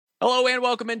Hello and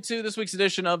welcome into this week's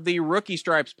edition of the Rookie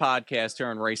Stripes podcast here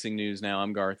on Racing News Now.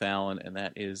 I'm Garth Allen, and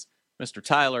that is Mr.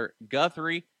 Tyler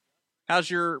Guthrie. How's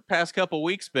your past couple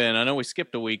weeks been? I know we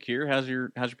skipped a week here. How's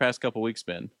your past couple weeks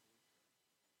been?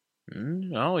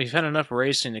 Well, we've had enough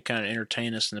racing to kind of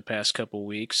entertain us in the past couple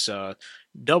weeks.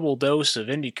 Double dose of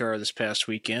IndyCar this past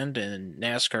weekend, and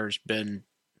NASCAR's been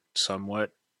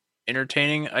somewhat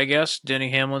entertaining, I guess.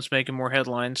 Denny Hamlin's making more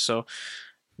headlines, so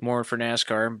more for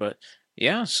NASCAR. But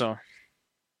yeah, so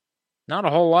not a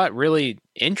whole lot really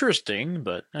interesting,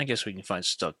 but I guess we can find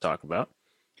stuff to talk about.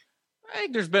 I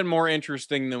think there's been more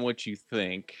interesting than what you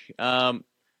think.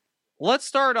 Let's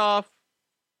start off.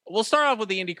 We'll start off with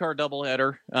the IndyCar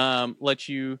doubleheader. Let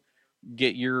you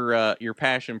get your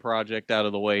passion project out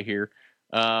of the way here.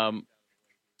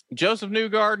 Joseph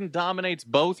Newgarden dominates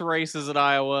both races at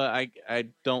Iowa. I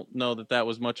don't know that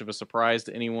was much of a surprise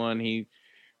to anyone. He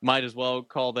might as well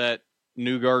call that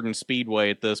Newgarden Speedway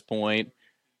at this point.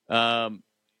 What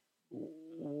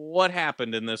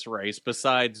happened in this race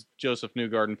besides Joseph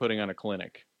Newgarden putting on a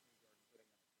clinic?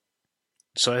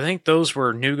 So I think those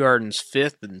were Newgarden's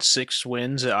fifth and sixth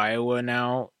wins at Iowa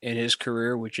now in his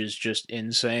career, which is just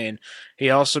insane. He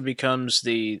also becomes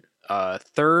the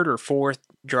third or fourth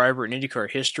driver in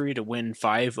IndyCar history to win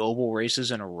 5 oval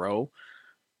races in a row,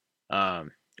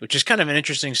 which is kind of an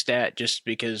interesting stat just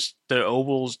because the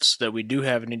ovals that we do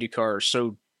have in IndyCar are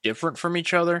so different from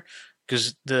each other,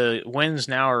 because the wins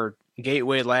now are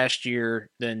Gateway last year,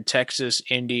 then Texas,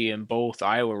 Indy, and both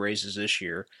Iowa races this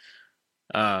year.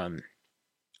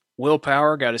 Will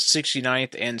Power got his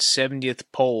 69th and 70th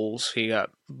poles. He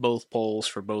got both poles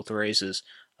for both races.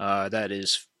 That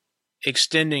is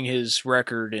extending his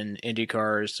record in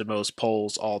IndyCar as the most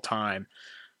poles all time.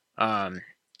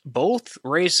 Both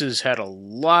races had a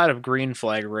lot of green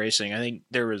flag racing. I think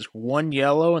there was 1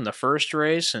 yellow in the first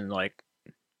race and like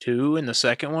 2 in the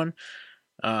second one.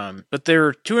 But they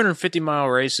were 250-mile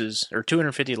races or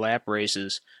 250 lap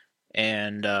races,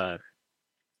 and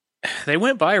they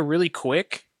went by really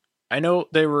quick. I know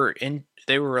they were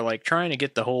like trying to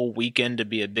get the whole weekend to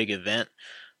be a big event,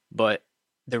 but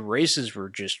the races were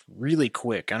just really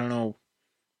quick. I don't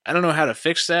know how to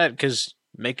fix that, because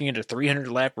making it a 300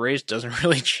 lap race doesn't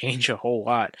really change a whole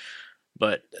lot.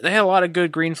 But they had a lot of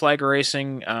good green flag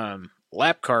racing.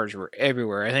 Lap cars were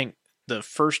everywhere. I think the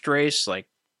first race, like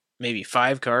maybe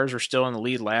 5 cars were still in the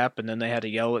lead lap, and then they had a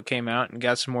yellow that came out and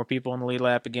got some more people in the lead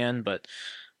lap again. But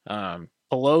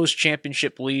Pelot's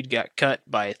championship lead got cut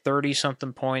by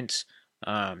 30-something points.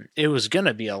 It was going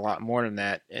to be a lot more than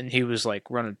that, and he was like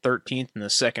running 13th in the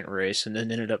second race and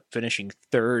then ended up finishing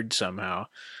 3rd somehow.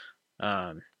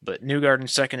 But Newgarden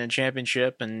second in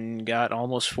championship and got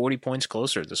almost 40 points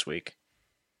closer this week.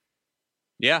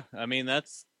 Yeah, I mean,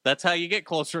 that's how you get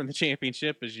closer in the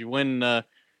championship, is you win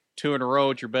 2 in a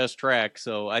row at your best track.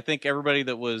 So I think everybody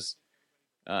that was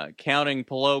counting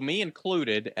Pelot, me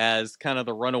included, as kind of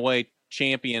the runaway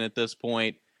champion at this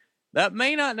point, that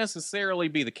may not necessarily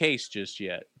be the case just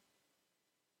yet.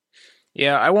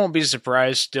 Yeah, I won't be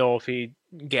surprised still if he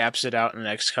gaps it out in the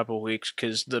next couple of weeks,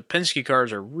 because the Penske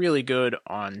cars are really good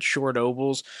on short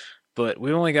ovals, but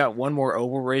we only got 1 more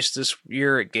oval race this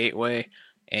year at Gateway,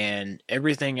 and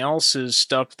everything else is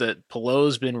stuff that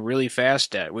Pelot's been really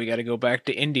fast at. We got to go back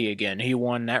to Indy again. He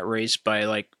won that race by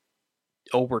like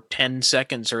over 10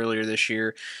 seconds earlier this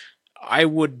year. I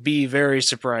would be very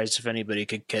surprised if anybody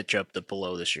could catch up to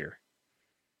Pelot this year.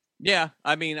 Yeah,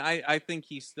 I mean, I think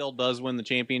he still does win the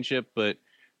championship, but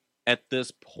at this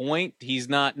point, he's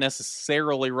not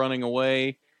necessarily running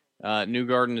away.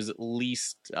 Newgarden is at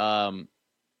least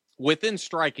within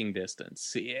striking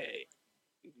distance. It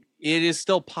is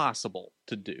still possible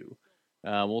to do.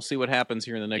 We'll see what happens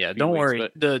here in the next few weeks. Yeah, don't worry.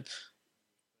 But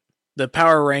the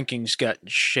power rankings got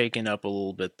shaken up a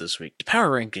little bit this week. The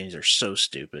power rankings are so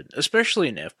stupid, especially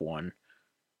in F1.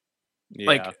 Yeah.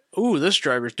 Like, ooh, this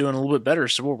driver's doing a little bit better,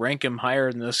 so we'll rank him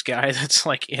higher than this guy that's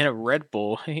like in a Red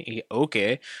Bull.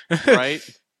 Okay. Right?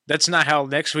 That's not how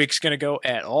next week's going to go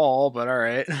at all, but all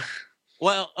right.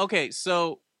 Well, okay,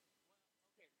 so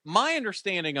my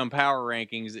understanding on power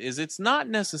rankings is it's not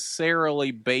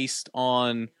necessarily based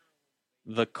on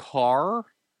the car.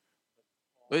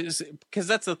 Because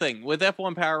that's the thing. With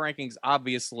F1 power rankings,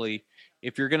 obviously,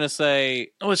 if you're going to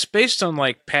say... Oh, it's based on,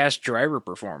 like, past driver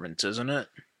performance, isn't it?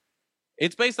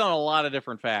 It's based on a lot of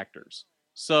different factors.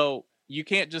 So you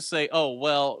can't just say, oh,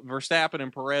 well, Verstappen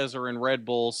and Perez are in Red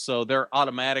Bull, so they're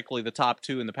automatically the top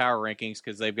 2 in the power rankings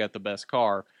because they've got the best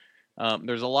car.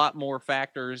 There's a lot more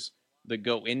factors that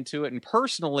go into it. And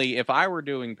personally, if I were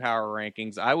doing power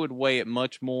rankings, I would weigh it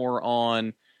much more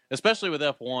on... Especially with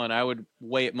F1, I would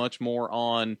weigh it much more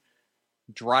on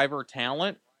driver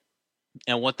talent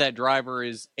and what that driver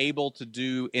is able to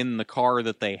do in the car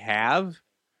that they have.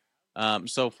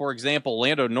 So, for example,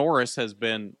 Lando Norris has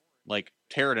been like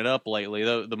tearing it up lately.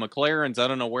 The McLarens, I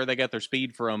don't know where they got their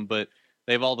speed from, but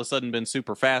they've all of a sudden been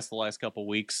super fast the last couple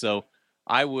weeks. So,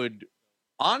 I would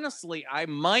honestly, I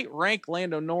might rank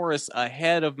Lando Norris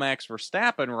ahead of Max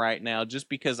Verstappen right now, just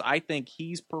because I think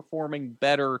he's performing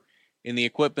better in the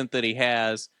equipment that he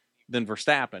has than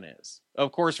Verstappen is.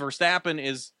 Of course, Verstappen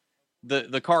is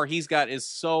the car he's got is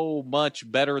so much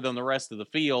better than the rest of the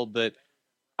field that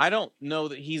I don't know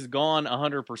that he's gone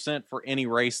 100% for any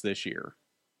race this year.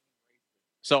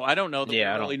 So I don't know that we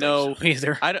Yeah, I really don't think so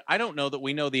know. either. I don't know that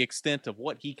we know the extent of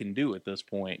what he can do at this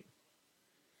point.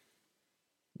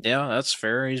 Yeah, that's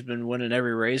fair. He's been winning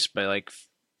every race by like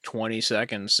 20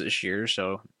 seconds this year.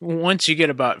 So once you get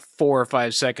about 4 or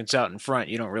 5 seconds out in front,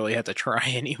 you don't really have to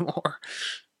try anymore.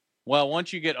 Well,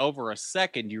 once you get over a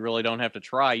second, you really don't have to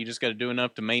try. You just got to do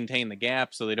enough to maintain the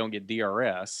gap so they don't get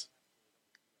DRS.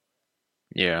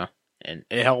 Yeah. And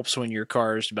it helps when your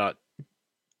car is about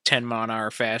 10 mile an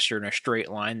hour faster in a straight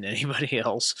line than anybody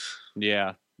else.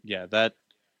 Yeah, that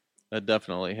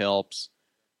definitely helps.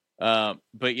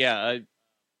 But yeah,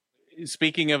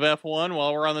 speaking of F1,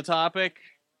 while we're on the topic,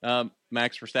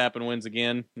 Max Verstappen wins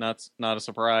again. Not a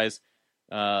surprise.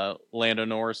 Lando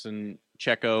Norris and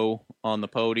Checo on the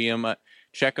podium.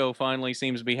 Checo finally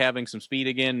seems to be having some speed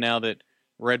again now that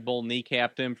Red Bull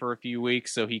kneecapped him for a few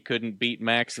weeks, so he couldn't beat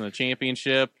Max in the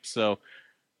championship. So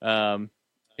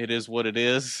it is what it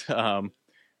is. I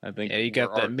think You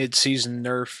got that mid-season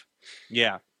nerf.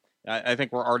 Yeah, I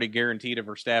think we're already guaranteed a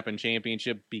Verstappen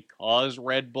championship because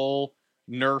Red Bull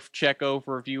nerfed Checo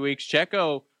for a few weeks.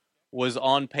 Checo was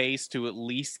on pace to at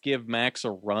least give Max a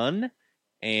run,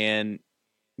 and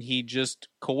he just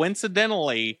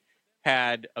coincidentally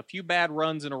had a few bad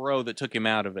runs in a row that took him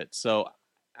out of it. So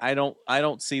I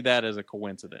don't see that as a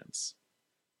coincidence.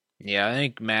 Yeah, I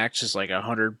think Max is like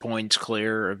 100 points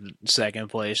clear of second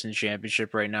place in the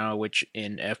championship right now, which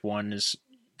in F1 is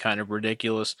kind of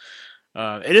ridiculous.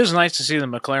 It is nice to see the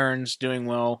McLarens doing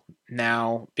well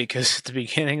now because at the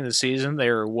beginning of the season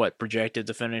they were projected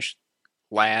to finish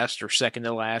last or second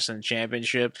to last in the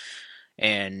championship,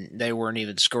 and they weren't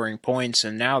even scoring points.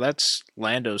 And now that's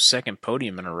Lando's second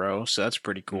podium in a row, so that's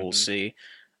pretty cool to see.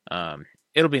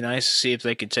 It'll be nice to see if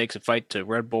they can take the fight to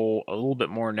Red Bull a little bit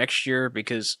more next year,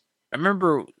 because I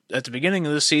remember at the beginning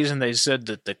of the season they said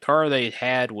that the car they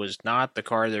had was not the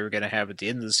car they were going to have at the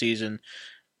end of the season,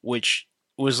 which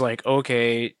was like,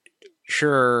 okay,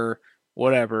 sure,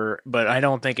 whatever, but I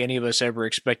don't think any of us ever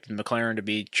expected McLaren to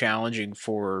be challenging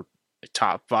for a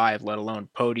top 5, let alone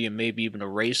podium, maybe even a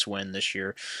race win this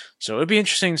year. So it'd be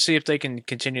interesting to see if they can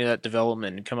continue that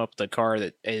development and come up with a car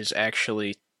that is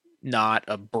actually not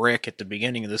a brick at the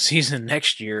beginning of the season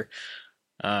next year.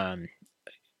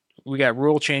 We got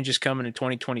rule changes coming in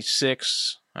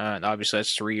 2026. Obviously,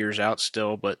 that's 3 years out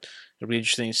still, but it'll be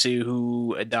interesting to see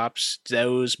who adopts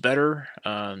those better.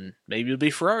 Maybe it'll be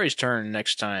Ferrari's turn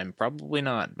next time. Probably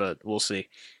not, but we'll see.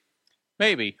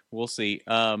 Maybe. We'll see.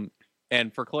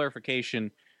 And for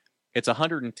clarification, it's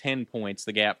 110 points,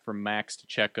 the gap from Max to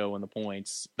Checo in the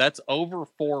points. That's over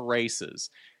 4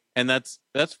 races. And that's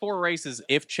 4 races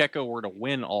if Checo were to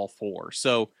win all 4.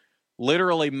 So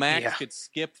literally Max could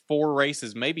skip 4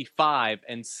 races, maybe 5,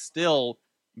 and still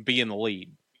be in the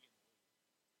lead.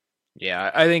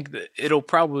 Yeah, I think it'll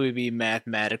probably be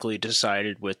mathematically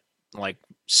decided with like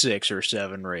 6 or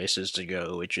 7 races to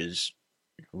go, which is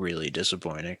really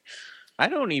disappointing. I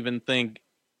don't even think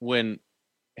when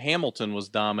Hamilton was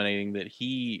dominating that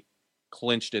he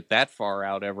clinched it that far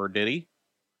out ever, did he?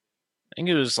 I think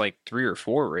it was like 3 or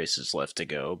 4 races left to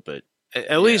go, but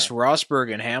at least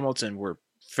Rosberg and Hamilton were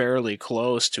fairly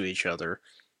close to each other.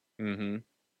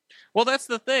 Well, that's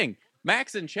the thing.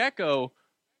 Max and Checo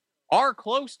are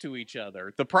close to each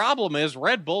other. The problem is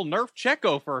Red Bull nerfed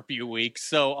Checo for a few weeks,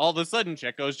 so all of a sudden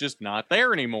Checo's just not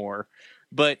there anymore.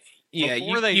 But yeah,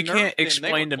 you can't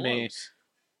explain to me.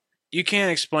 You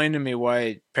can't explain to me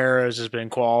why Perez has been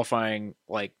qualifying,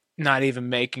 like not even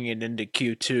making it into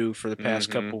Q2 for the past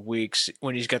couple of weeks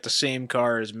when he's got the same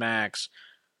car as Max.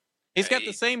 He's got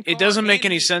the same car. It doesn't make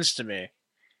any sense to me.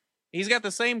 He's got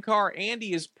the same car, and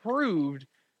he has proved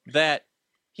that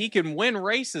he can win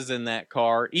races in that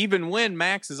car, even when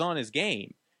Max is on his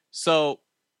game. So,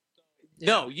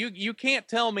 no, you can't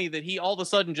tell me that he all of a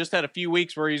sudden just had a few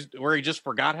weeks where he just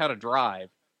forgot how to drive.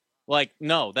 Like,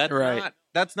 no,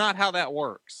 that's not how that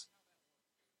works.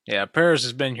 Yeah, Perez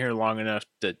has been here long enough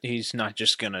that he's not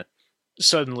just gonna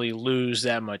suddenly lose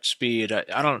that much speed.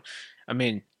 I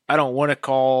mean, I don't want to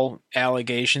call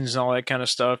allegations and all that kind of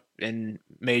stuff in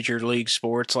major league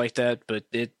sports like that, but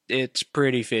it's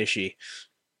pretty fishy.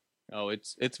 Oh,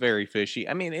 it's very fishy.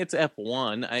 I mean, it's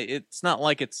F1. It's not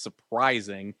like it's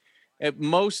surprising.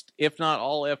 Most, if not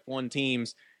all, F1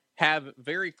 teams have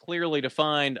very clearly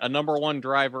defined a number one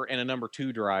driver and a number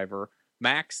two driver.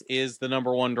 Max is the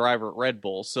number one driver at Red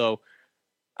Bull, so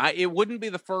it wouldn't be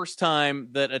the first time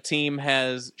that a team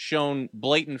has shown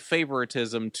blatant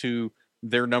favoritism to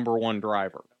their number one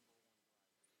driver.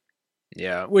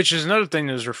 Yeah, which is another thing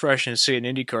that was refreshing to see in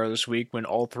IndyCar this week when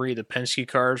all three of the Penske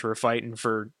cars were fighting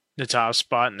for the top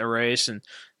spot in the race, and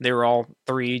they were all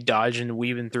three dodging,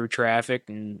 weaving through traffic,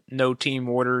 and no team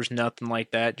orders, nothing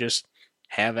like that. Just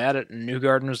have at it, and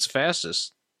Newgarden was the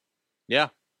fastest. Yeah.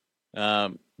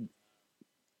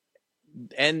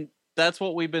 And that's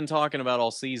what we've been talking about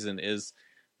all season, is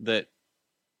that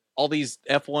all these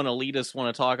F1 elitists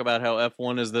want to talk about how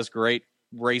F1 is this great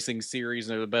racing series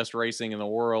and they're the best racing in the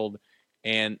world.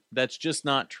 And that's just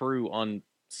not true on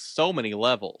so many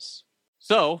levels.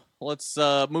 So let's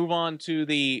move on to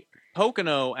the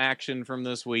Pocono action from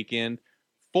this weekend.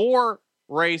 4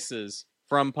 races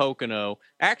from Pocono.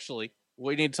 Actually,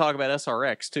 we need to talk about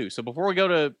SRX too. So before we go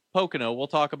to Pocono, we'll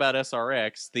talk about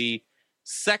SRX. The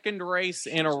second race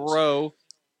in a row.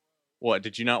 What,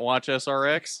 did you not watch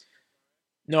SRX?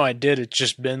 No, I did. It's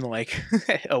just been like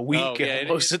a week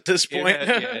almost at this point.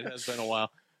 It has been a while.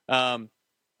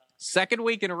 Second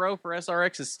week in a row for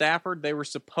SRX is Stafford. They were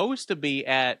supposed to be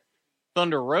at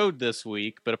Thunder Road this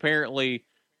week, but apparently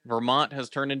Vermont has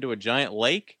turned into a giant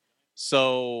lake.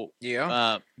 So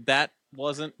that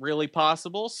wasn't really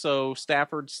possible. So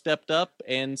Stafford stepped up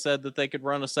and said that they could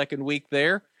run a second week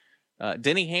there.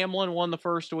 Denny Hamlin won the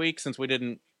first week. Since we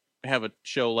didn't have a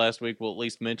show last week, we'll at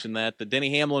least mention that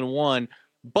Denny Hamlin won,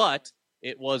 but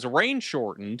it was rain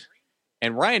shortened,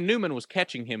 and Ryan Newman was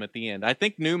catching him at the end. I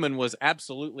think Newman was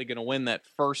absolutely going to win that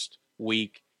first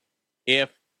week if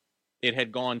it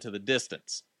had gone to the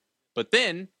distance. But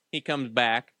then he comes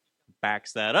back,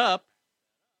 backs that up,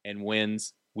 and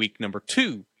wins week number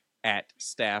 2 at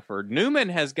Stafford. Newman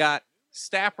has got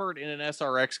Stafford in an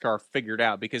SRX car figured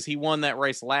out because he won that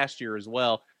race last year as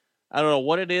well. I don't know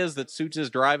what it is that suits his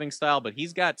driving style, but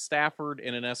he's got Stafford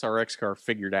in an SRX car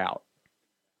figured out.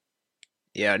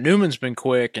 Yeah, Newman's been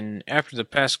quick, and after the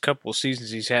past couple of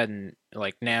seasons he's had in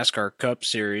like NASCAR Cup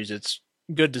Series, it's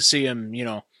good to see him,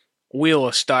 wheel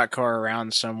a stock car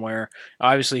around somewhere.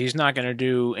 Obviously, he's not going to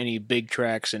do any big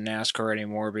tracks in NASCAR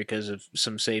anymore because of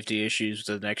some safety issues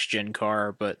with the next-gen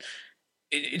car, but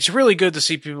it's really good to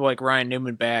see people like Ryan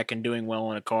Newman back and doing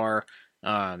well in a car.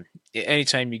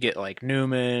 Anytime you get like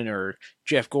Newman or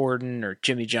Jeff Gordon or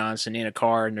Jimmy Johnson in a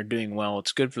car and they're doing well,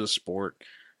 it's good for the sport.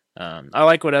 I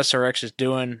like what SRX is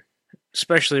doing,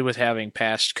 especially with having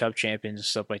past Cup champions and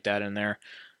stuff like that in there.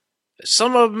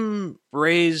 Some of them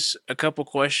raise a couple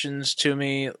questions to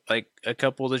me, like a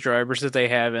couple of the drivers that they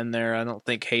have in there. I don't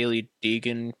think Hailie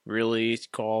Deegan really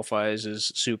qualifies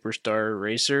as superstar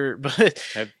racer, but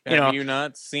have you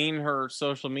not seen her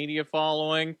social media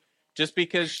following? Just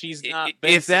because she's not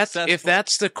been if that's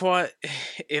successful.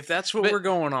 if that's what we're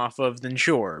going off of, then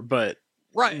sure. But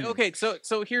right, okay.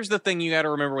 So here's the thing you got to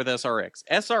remember with SRX.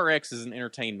 SRX is an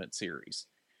entertainment series.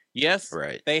 Yes,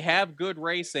 right. They have good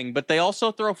racing, but they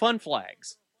also throw fun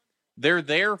flags. They're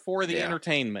there for the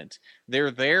entertainment.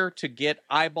 They're there to get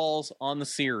eyeballs on the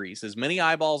series, as many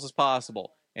eyeballs as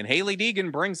possible. And Hailie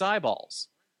Deegan brings eyeballs.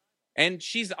 And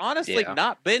she's honestly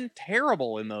not been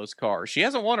terrible in those cars. She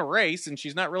hasn't won a race, and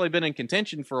she's not really been in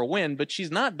contention for a win, but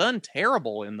she's not done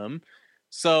terrible in them.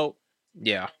 So,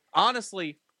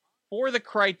 honestly, for the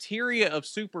criteria of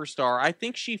superstar, I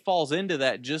think she falls into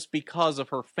that just because of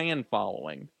her fan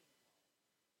following.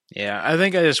 Yeah, I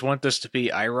think I just want this to be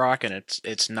IROC, and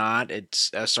it's not. It's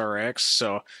SRX.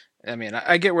 So, I mean,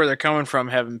 I get where they're coming from,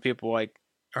 having people like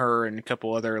her and a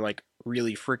couple other like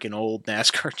really freaking old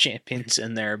NASCAR champions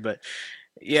in there, but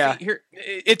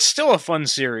it's still a fun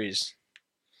series.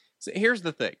 So here's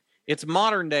the thing. It's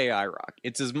modern day IROC.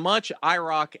 It's as much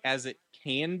IROC as it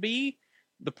can be.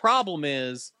 The problem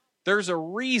is there's a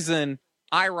reason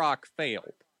IROC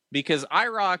failed, because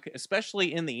IROC,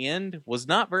 especially in the end, was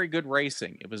not very good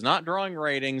racing. It was not drawing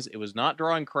ratings. It was not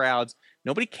drawing crowds.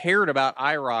 Nobody cared about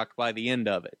IROC by the end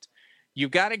of it.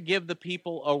 You've got to give the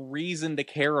people a reason to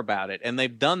care about it, and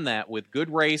they've done that with good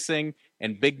racing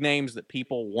and big names that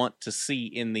people want to see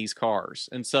in these cars.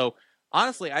 And so,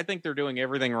 honestly, I think they're doing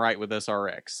everything right with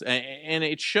SRX. And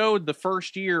it showed the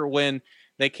first year when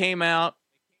they came out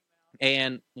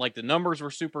and like the numbers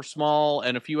were super small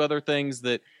and a few other things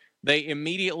that They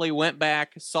immediately went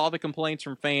back, saw the complaints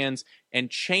from fans,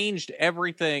 and changed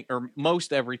everything, or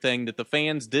most everything, that the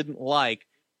fans didn't like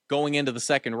going into the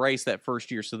second race that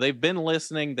first year. So they've been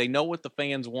listening. They know what the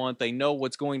fans want. They know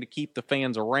what's going to keep the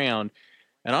fans around.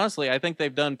 And honestly, I think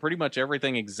they've done pretty much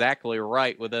everything exactly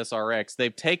right with SRX.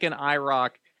 They've taken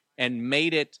IROC and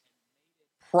made it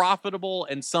profitable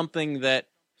and something that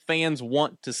fans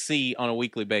want to see on a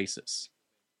weekly basis.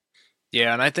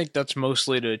 Yeah, and I think that's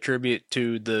mostly to attribute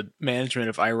to the management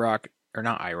of IROC, or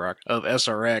not IROC, of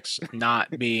SRX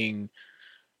not being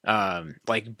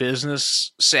like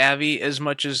business savvy as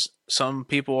much as some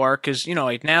people are, because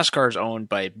like NASCAR is owned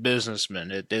by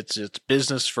businessmen. It's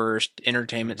business first,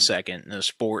 entertainment second, and the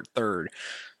sport third.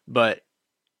 But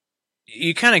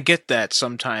you kind of get that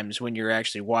sometimes when you're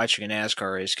actually watching a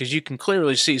NASCAR race, because you can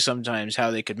clearly see sometimes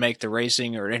how they could make the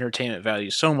racing or entertainment value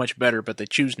so much better, but they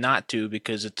choose not to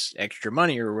because it's extra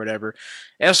money or whatever.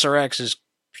 SRX is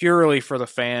purely for the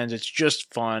fans. It's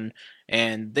just fun.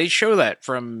 And they show that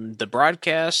from the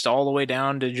broadcast all the way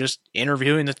down to just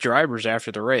interviewing the drivers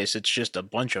after the race. It's just a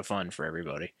bunch of fun for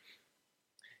everybody.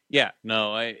 Yeah,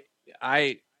 no,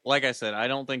 I like I said, I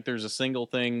don't think there's a single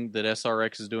thing that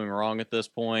SRX is doing wrong at this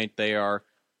point. They are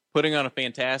putting on a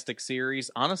fantastic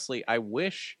series. Honestly, I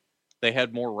wish they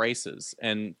had more races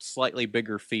and slightly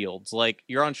bigger fields. Like,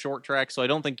 you're on short track, so I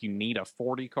don't think you need a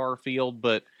 40-car field,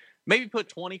 but maybe put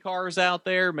 20 cars out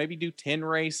there, maybe do 10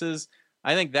 races.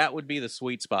 I think that would be the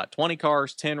sweet spot. 20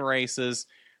 cars, 10 races.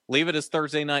 Leave it as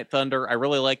Thursday Night Thunder. I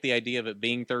really like the idea of it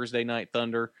being Thursday Night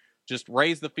Thunder. Just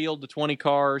raise the field to 20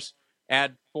 cars,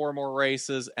 add 4 more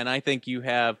races, and I think you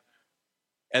have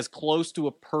as close to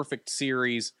a perfect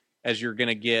series as you're going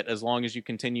to get, as long as you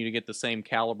continue to get the same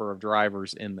caliber of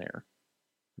drivers in there.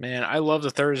 Man, I love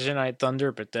the Thursday Night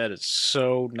Thunder, but that is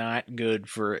so not good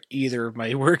for either of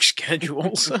my work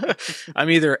schedules.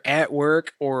 I'm either at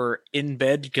work or in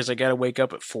bed because I got to wake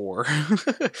up at 4.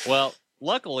 Well,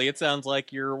 luckily, it sounds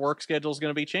like your work schedule is going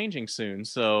to be changing soon,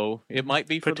 so it might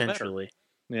be for the better. Potentially.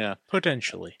 Yeah.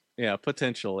 Potentially. Yeah,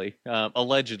 potentially.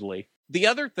 Allegedly. The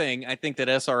other thing I think that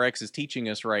SRX is teaching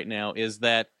us right now is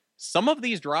that some of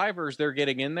these drivers they're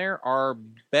getting in there are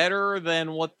better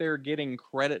than what they're getting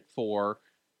credit for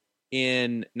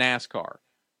in NASCAR.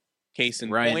 Case in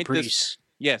Ryan point, Preece.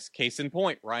 Yes, case in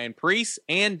point, Ryan Preece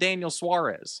and Daniel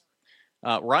Suarez.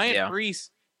 Ryan Preece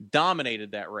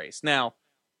dominated that race. Now,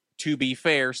 to be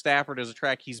fair, Stafford is a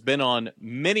track he's been on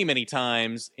many, many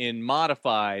times in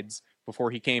modifieds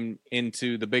before he came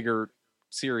into the bigger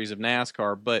series of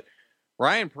NASCAR. But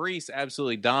Ryan Preece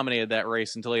absolutely dominated that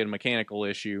race until he had a mechanical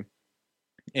issue.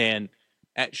 And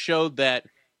it showed that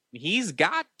he's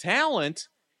got talent.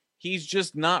 He's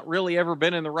just not really ever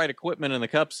been in the right equipment in the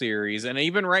Cup Series. And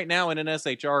even right now in an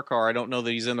SHR car, I don't know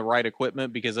that he's in the right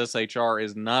equipment because SHR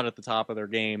is not at the top of their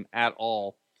game at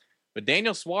all. But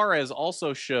Daniel Suarez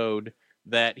also showed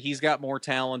that he's got more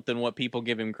talent than what people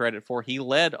give him credit for. He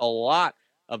led a lot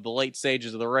of the late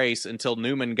stages of the race until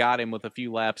Newman got him with a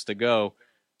few laps to go.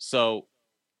 So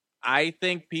I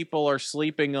think people are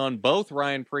sleeping on both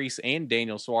Ryan Preece and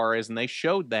Daniel Suarez, and they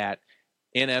showed that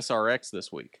in SRX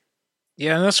this week.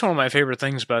 Yeah, and that's one of my favorite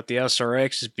things about the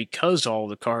SRX is because all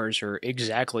the cars are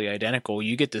exactly identical,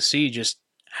 you get to see just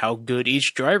how good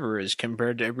each driver is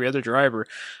compared to every other driver.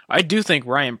 I do think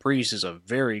Ryan Preece is a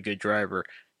very good driver,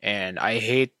 and I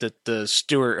hate that the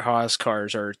Stewart-Haas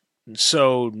cars are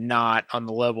so not on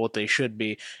the level that they should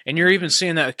be. And you're even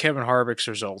seeing that with Kevin Harvick's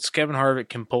results. Kevin Harvick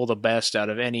can pull the best out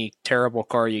of any terrible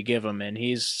car you give him, and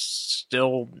he's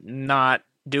still not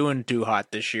doing too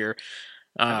hot this year.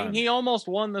 I mean, he almost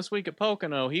won this week at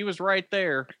Pocono. He was right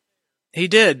there. He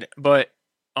did, but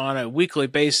on a weekly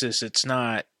basis, it's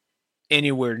not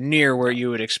anywhere near where you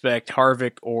would expect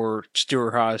Harvick or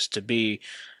Stewart-Haas to be.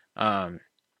 I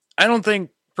don't think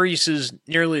Preece is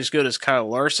nearly as good as Kyle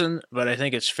Larson, but I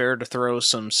think it's fair to throw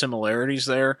some similarities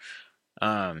there.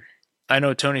 I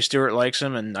know Tony Stewart likes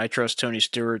him, and I trust Tony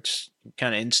Stewart's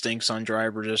kind of instincts on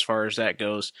drivers as far as that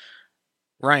goes.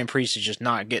 Ryan Preece is just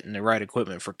not getting the right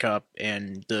equipment for Cup,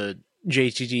 and the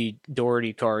JTG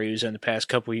Doherty car he was in the past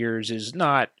couple years is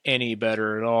not any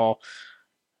better at all.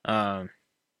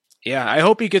 Yeah, I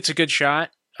hope he gets a good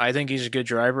shot. I think he's a good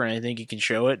driver, and I think he can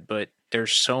show it, but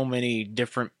there's so many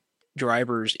different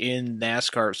drivers in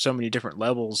NASCAR, so many different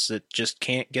levels that just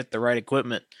can't get the right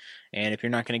equipment. And if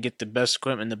you're not going to get the best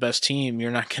equipment and the best team,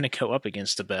 you're not going to go up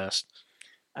against the best.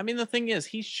 I mean, the thing is,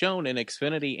 he's shown in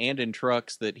Xfinity and in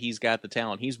trucks that he's got the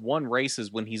talent. He's won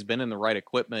races when he's been in the right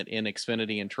equipment in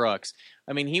Xfinity and trucks.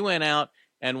 I mean, he went out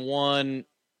and won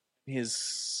his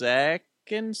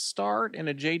second start in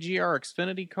a JGR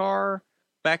Xfinity car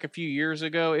back a few years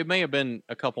ago. It may have been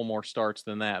a couple more starts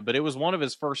than that, but it was one of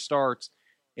his first starts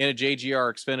in a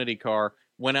JGR Xfinity car,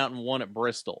 went out and won at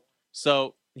Bristol.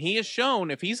 So he has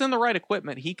shown if he's in the right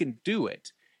equipment, he can do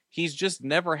it. He's just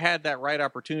never had that right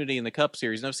opportunity in the Cup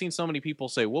Series. And I've seen so many people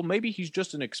say, well, maybe he's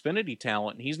just an Xfinity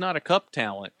talent and he's not a Cup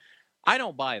talent. I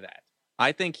don't buy that.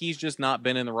 I think he's just not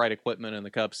been in the right equipment in the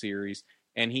Cup Series,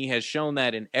 and he has shown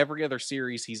that in every other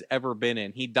series he's ever been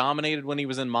in. He dominated when he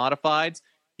was in modifieds.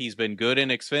 He's been good in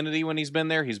Xfinity when he's been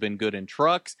there. He's been good in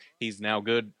trucks. He's now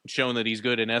good, shown that he's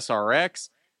good in SRX.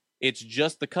 It's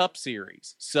just the Cup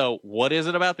Series. So what is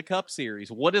it about the Cup Series?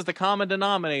 What is the common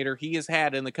denominator he has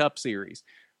had in the Cup Series?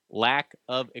 Lack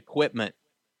of equipment.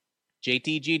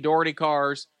 JTG Doherty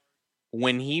cars,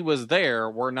 when he was there,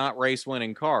 were not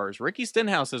race-winning cars. Ricky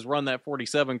Stenhouse has run that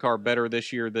 47 car better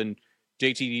this year than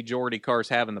JTG Doherty cars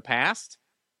have in the past.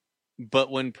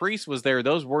 But when Priest was there,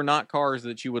 those were not cars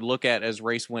that you would look at as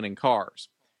race-winning cars.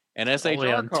 And SHR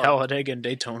only on cars, Talladega and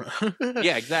Daytona.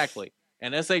 yeah, exactly.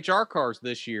 And SHR cars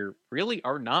this year really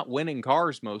are not winning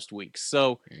cars most weeks.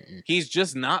 So he's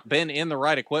just not been in the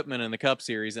right equipment in the Cup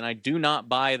Series. And I do not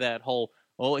buy that whole,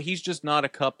 well, he's just not a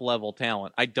Cup-level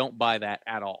talent. I don't buy that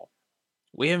at all.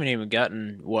 We haven't even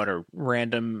gotten, a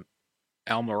random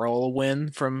Almirola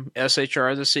win from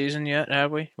SHR this season yet,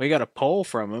 have we? We got a pole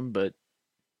from him, but...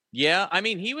 Yeah, I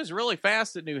mean, he was really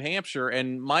fast at New Hampshire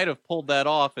and might have pulled that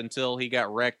off until he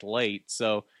got wrecked late.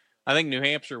 So I think New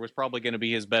Hampshire was probably going to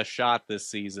be his best shot this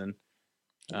season.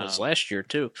 It was last year,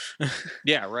 too.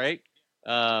 Yeah, right?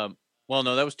 Well,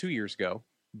 no, that was 2 years ago.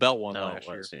 Bell won last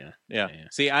year. Yeah.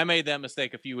 See, I made that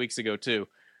mistake a few weeks ago, too.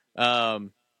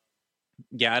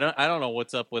 Yeah, I don't know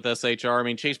what's up with SHR. I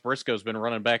mean, Chase Briscoe's been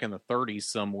running back in the 30s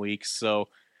some weeks, so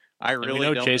I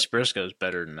really don't. Chase Briscoe's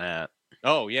better than that.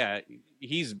 Oh yeah,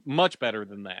 he's much better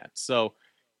than that. So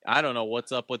I don't know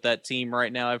what's up with that team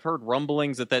right now. I've heard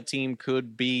rumblings that team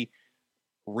could be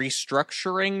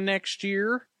restructuring next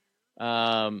year.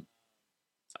 I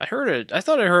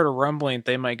thought I heard a rumbling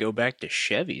they might go back to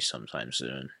Chevy sometime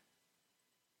soon.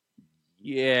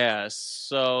 Yeah,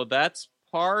 so that's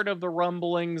part of the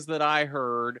rumblings that I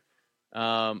heard.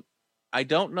 I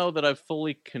don't know that I've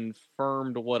fully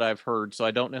confirmed what I've heard, so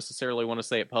I don't necessarily want to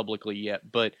say it publicly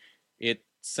yet, but it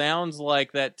sounds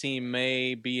like that team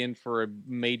may be in for a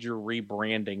major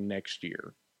rebranding next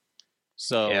year.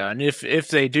 So yeah, and if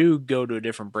they do go to a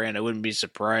different brand, I wouldn't be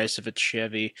surprised if it's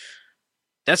Chevy.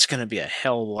 That's going to be a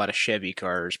hell of a lot of Chevy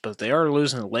cars, but they are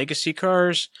losing the legacy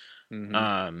cars.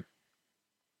 Mm-hmm.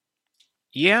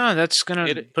 Yeah, that's going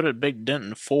to put a big dent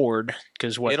in Ford,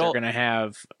 because they're going to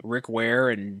have Rick Ware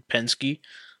and Penske.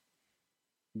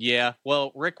 Yeah,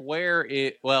 well, Rick Ware,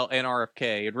 and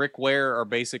RFK. And Rick Ware are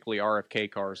basically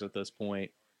RFK cars at this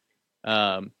point.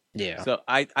 Yeah. So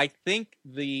I think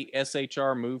the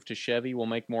SHR move to Chevy will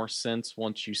make more sense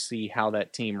once you see how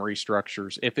that team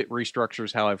restructures, if it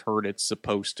restructures how I've heard it's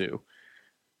supposed to.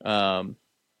 So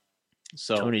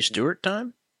Tony Stewart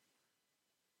time?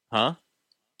 Huh?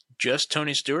 Just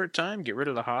Tony Stewart time? Get rid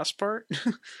of the Haas part?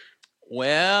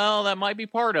 Well, that might be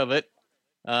part of it,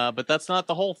 but that's not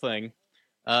the whole thing.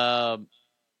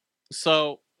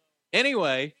 So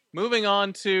anyway, moving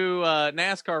on to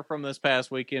NASCAR from this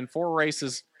past weekend, 4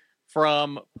 races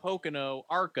from Pocono,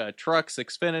 ARCA, Trucks,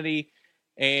 Xfinity,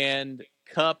 and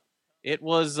Cup. It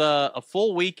was a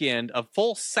full weekend, a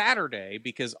full Saturday,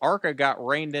 because ARCA got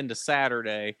rained into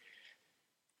Saturday,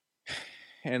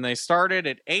 and they started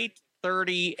at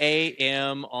 8:30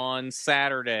 a.m. on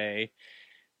Saturday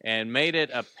and made it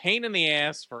a pain in the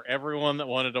ass for everyone that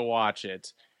wanted to watch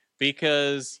it,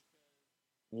 because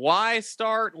why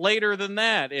start later than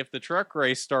that if the truck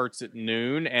race starts at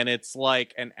noon and it's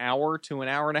like an hour to an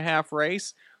hour and a half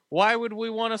race? Why would we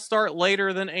want to start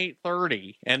later than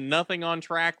 8:30 and nothing on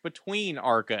track between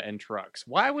ARCA and trucks?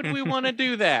 Why would we want to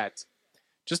do that?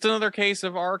 Just another case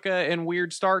of ARCA and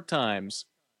weird start times.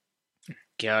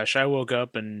 Gosh, I woke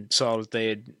up and saw that they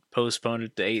had postponed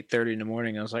it to 8:30 in the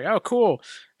morning. I was like, oh, cool.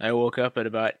 I woke up at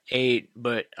about 8,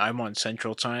 but I'm on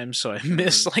Central Time, so I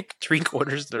missed like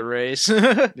 3/4 of the race.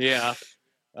 Yeah.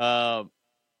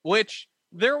 Which,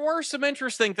 there were some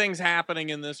interesting things happening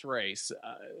in this race.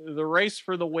 The race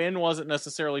for the win wasn't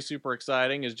necessarily super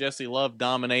exciting, as Jesse Love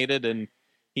dominated, and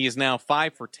he is now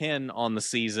 5 for 10 on the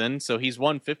season, so he's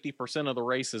won 50% of the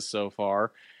races so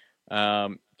far.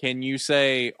 Can you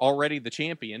say already the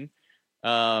champion?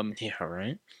 Yeah,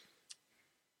 right.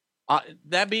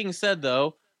 That being said,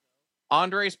 though,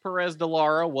 Andres Perez de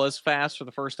Lara was fast for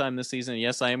the first time this season.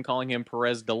 Yes, I am calling him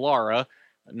Perez de Lara.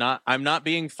 I'm not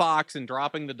being Fox and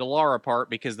dropping the de Lara part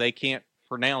because they can't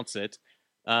pronounce it.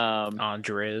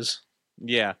 Andres.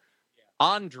 Yeah.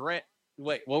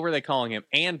 wait, what were they calling him?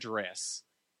 Andres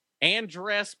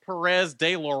Perez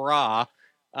de Lara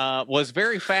was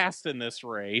very fast in this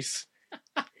race.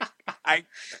 I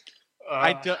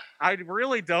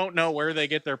really don't know where they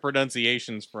get their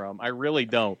pronunciations from. I really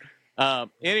don't.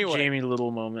 Anyway, Jamie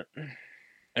Little moment.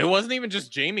 It wasn't even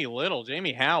just Jamie Little.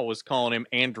 Jamie Howe was calling him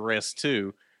Andres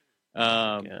too.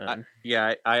 I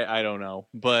don't know,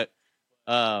 but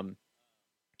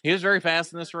he was very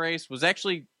fast in this race. Was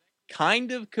actually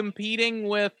kind of competing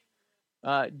with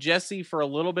Jesse for a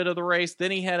little bit of the race.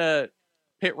 Then he had a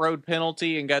pit road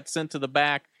penalty and got sent to the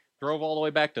back. Drove all the way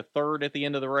back to third at the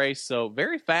end of the race. So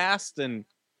very fast, and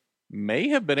may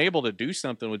have been able to do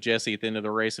something with Jesse at the end of the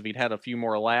race if he'd had a few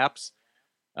more laps.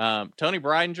 Tony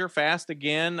Breidinger, fast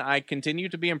again. I continue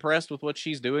to be impressed with what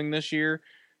she's doing this year.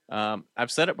 I've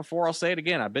said it before, I'll say it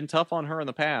again. I've been tough on her in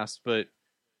the past, but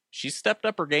she stepped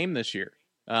up her game this year.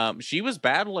 She was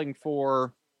battling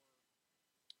for,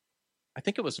 I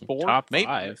think it was fourth. Top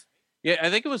five. Yeah,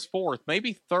 I think it was fourth,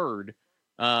 maybe third.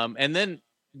 And then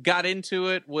got into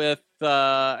it with,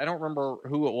 I don't remember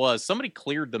who it was. Somebody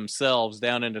cleared themselves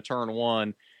down into turn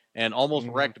one and almost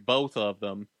wrecked both of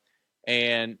them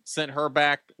and sent her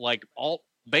back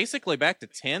basically back to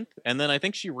 10th. And then I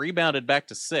think she rebounded back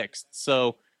to 6th.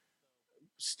 So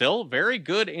still very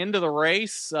good into the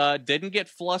race. Didn't get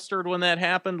flustered when that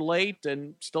happened late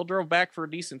and still drove back for a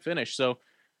decent finish. So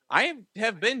I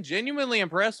have been genuinely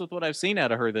impressed with what I've seen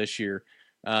out of her this year.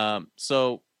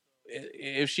 So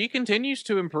if she continues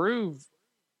to improve,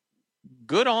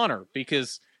 good on her,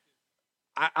 because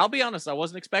I'll be honest, I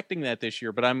wasn't expecting that this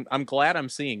year, but I'm glad I'm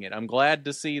seeing it. I'm glad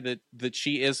to see that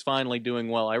she is finally doing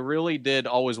well. I really did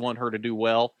always want her to do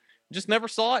well. Just never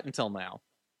saw it until now.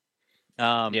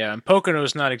 And Pocono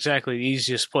is not exactly the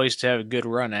easiest place to have a good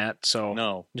run at, so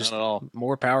no, just not at all.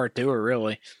 More power to her,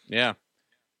 really. Yeah.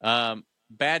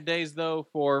 Bad days, though,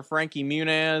 for Frankie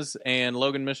Muniz and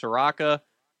Logan Misharaka.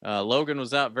 Logan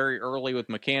was out very early with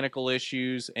mechanical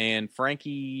issues, and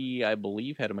Frankie, I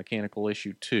believe, had a mechanical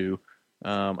issue too.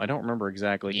 I don't remember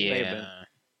exactly. Here,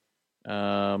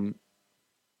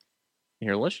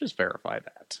 let's just verify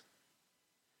that.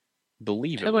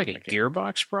 Believe it. Had like a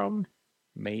gearbox problem?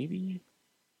 Maybe.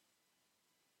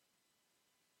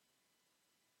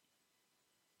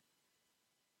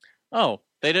 Oh,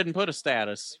 they didn't put a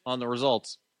status on the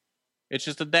results. It's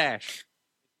just a dash.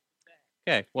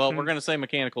 Okay, well, we're going to say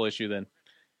mechanical issue then.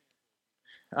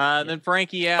 Then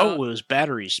Frankie out. Oh, it was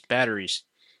batteries.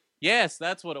 Yes,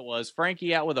 that's what it was.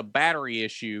 Frankie out with a battery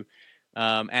issue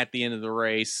at the end of the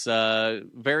race.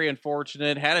 Very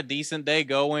unfortunate. Had a decent day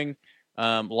going.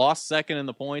 Lost second in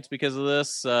the points because of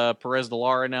this. Perez de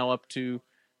Lara now up to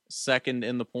second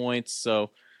in the points.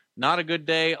 So not a good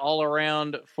day all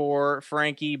around for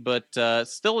Frankie, but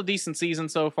still a decent season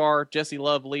so far. Jesse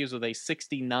Love leaves with a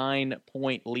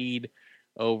 69-point lead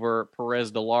over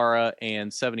Perez de Lara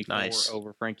and 74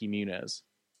 over Frankie Muniz.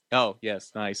 Oh,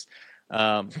 yes, nice.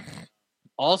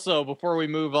 Also, before we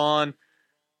move on,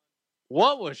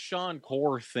 what was Sean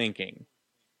Corr thinking?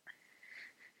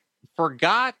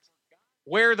 Forgot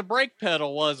where the brake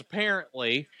pedal was,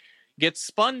 apparently. Gets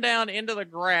spun down into the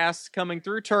grass coming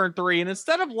through turn 3, and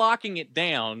instead of locking it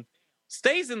down,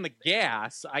 stays in the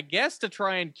gas, I guess to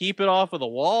try and keep it off of the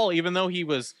wall, even though he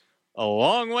was a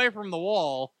long way from the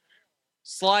wall.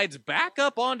 Slides back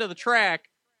up onto the track,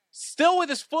 still with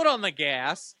his foot on the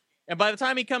gas, and by the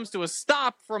time he comes to a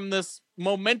stop from this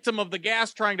momentum of the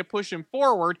gas trying to push him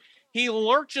forward, he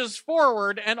lurches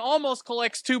forward and almost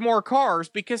collects 2 more cars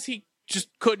because he just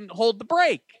couldn't hold the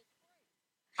brake.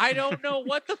 I don't know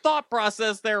what the thought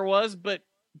process there was, but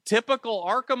typical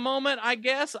ARCA moment, I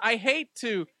guess. I hate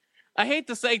to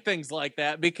say things like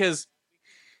that because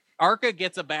ARCA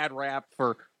gets a bad rap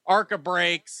for ARCA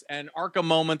breaks and ARCA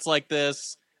moments like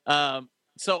this.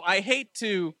 So I hate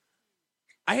to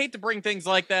bring things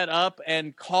like that up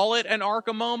and call it an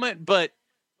ARCA moment, but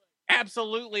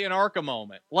absolutely an ARCA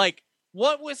moment. Like,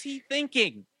 what was he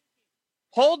thinking?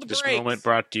 Hold the brakes. This moment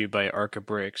brought to you by ARCA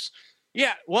Brakes.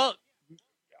 Yeah, well,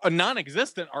 a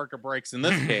non-existent ARCA brakes in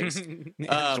this case.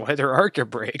 That's why they're ARCA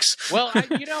brakes. Well,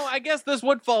 I guess this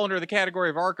would fall under the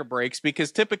category of ARCA brakes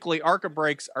because typically ARCA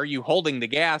brakes are you holding the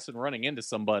gas and running into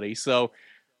somebody. So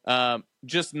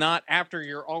just not after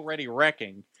you're already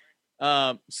wrecking.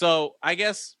 So I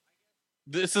guess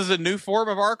this is a new form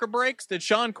of ARCA brakes. Did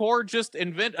Sean Corr just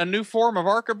invent a new form of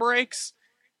ARCA brakes?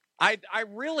 I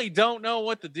really don't know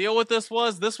what the deal with this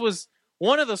was. This was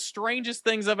one of the strangest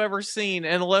things I've ever seen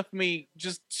and left me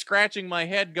just scratching my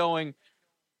head going,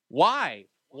 why?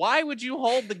 Why would you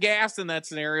hold the gas in that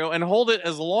scenario and hold it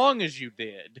as long as you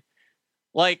did?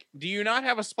 Like, do you not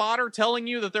have a spotter telling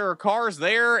you that there are cars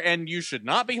there and you should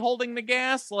not be holding the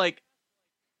gas? Like,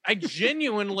 I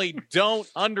genuinely don't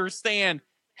understand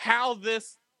how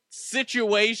this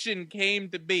situation came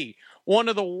to be. One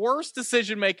of the worst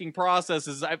decision-making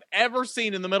processes I've ever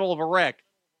seen in the middle of a wreck.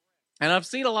 And I've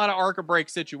seen a lot of ARCA brake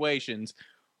situations.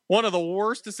 One of the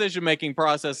worst decision-making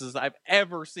processes I've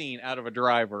ever seen out of a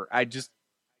driver.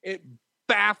 It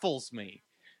baffles me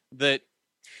that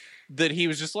he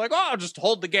was just like, oh, I'll just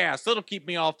hold the gas. That'll keep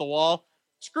me off the wall.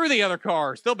 Screw the other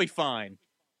cars. They'll be fine.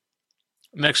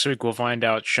 Next week we'll find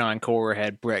out Sean Cora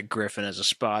had Brett Griffin as a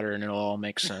spotter, and it'll all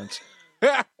make sense.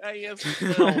 Yes,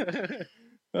 it will.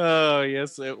 Oh,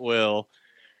 yes, it will.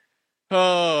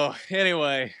 Oh,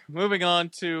 anyway, moving on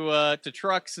to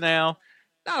trucks now.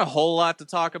 Not a whole lot to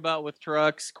talk about with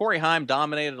trucks. Corey Heim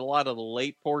dominated a lot of the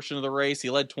late portion of the race. He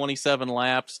led 27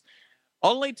 laps,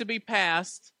 only to be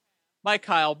passed by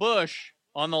Kyle Busch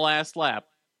on the last lap.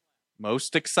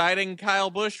 Most exciting Kyle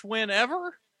Busch win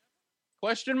ever?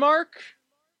 Question mark?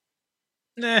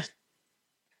 Nah.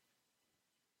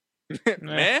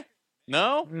 Meh?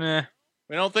 No? Nah.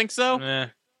 We don't think so? Nah.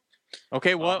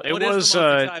 Okay, what is the most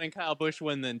exciting Kyle Busch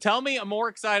win then? Tell me a more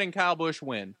exciting Kyle Busch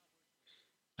win.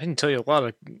 I can tell you a lot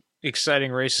of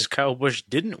exciting races Kyle Busch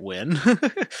didn't win.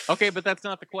 Okay, but that's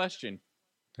not the question.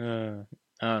 I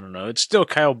don't know. It's still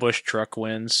Kyle Busch truck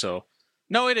wins, so.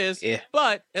 No, it is. Yeah.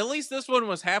 But at least this one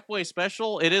was halfway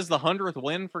special. It is the 100th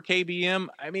win for KBM.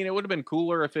 I mean, it would have been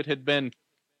cooler if it had been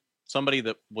somebody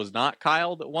that was not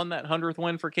Kyle that won that 100th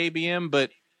win for KBM,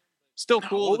 but still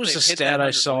cool. What was the stat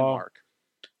I saw?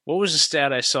 What was the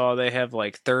stat I saw? They have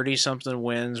like 30-something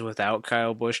wins without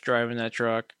Kyle Busch driving that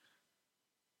truck.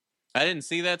 I didn't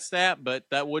see that stat, but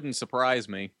that wouldn't surprise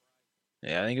me.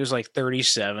 Yeah, I think it was like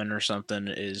 37 or something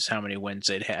is how many wins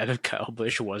they'd had if Kyle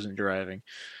Busch wasn't driving.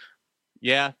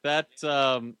 Yeah, that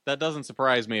doesn't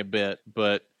surprise me a bit,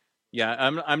 but yeah,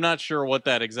 I'm not sure what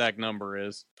that exact number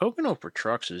is. Pocono for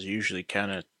trucks is usually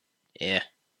kind of, They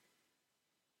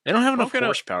don't have enough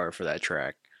horsepower for that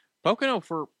track. Pocono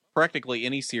for practically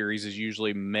any series is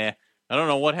usually meh. I don't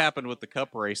know what happened with the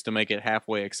Cup race to make it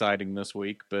halfway exciting this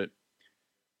week, but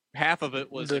half of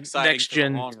it was exciting for the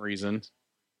wrong reasons.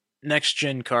 Next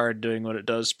gen car doing what it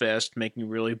does best, making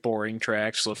really boring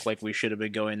tracks look like we should have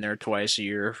been going there twice a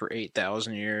year for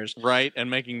 8,000 years. Right,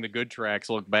 and making the good tracks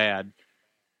look bad.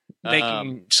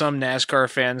 Making some NASCAR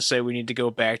fans say we need to go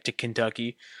back to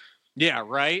Kentucky. Yeah,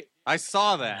 right? I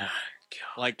saw that.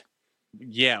 Like,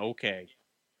 yeah, okay.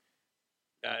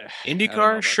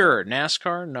 IndyCar? Sure. That.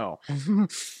 NASCAR? No.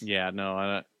 Yeah,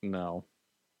 no.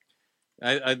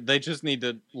 They just need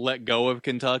to let go of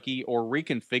Kentucky or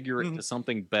reconfigure it to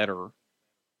something better.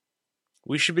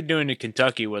 We should be doing to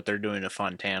Kentucky what they're doing to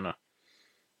Fontana.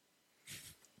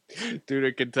 Do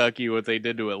to Kentucky what they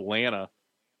did to Atlanta.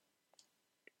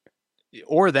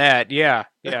 Or that, yeah.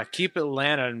 Yeah, keep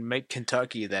Atlanta and make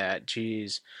Kentucky that.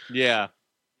 Jeez. Yeah.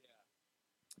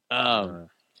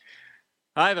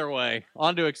 Either way,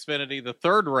 on to Xfinity, the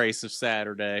third race of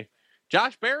Saturday.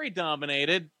 Josh Berry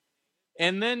dominated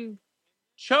and then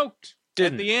choked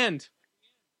at the end.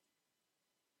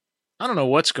 I don't know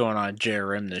what's going on at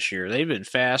JRM this year. They've been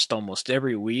fast almost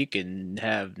every week and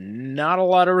have not a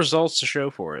lot of results to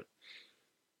show for it.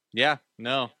 Yeah,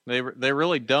 no, they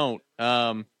really don't.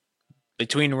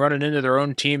 Between running into their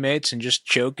own teammates and just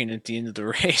choking at the end of the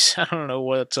race, I don't know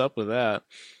what's up with that.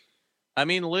 I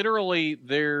mean, literally,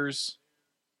 there's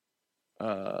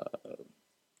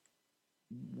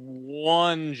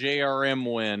one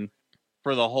JRM win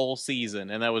for the whole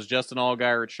season, and that was Justin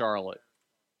Allgaier at Charlotte.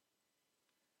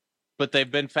 But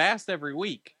they've been fast every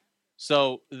week.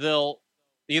 So they'll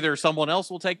either someone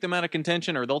else will take them out of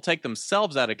contention or they'll take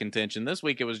themselves out of contention. This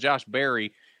week it was Josh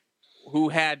Berry who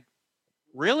had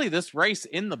really this race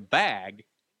in the bag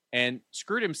and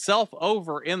screwed himself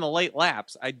over in the late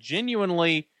laps. I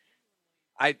genuinely,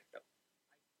 I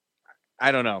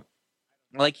don't know.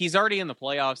 Like, he's already in the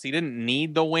playoffs. He didn't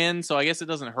need the win, so I guess it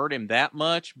doesn't hurt him that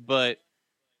much, but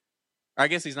I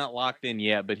guess he's not locked in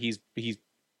yet, but he's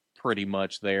pretty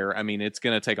much there. I mean, it's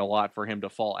going to take a lot for him to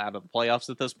fall out of the playoffs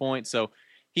at this point. So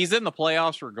he's in the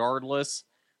playoffs regardless,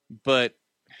 but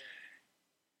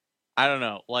I don't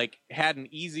know, like, had an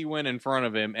easy win in front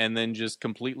of him and then just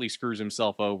completely screws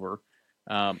himself over.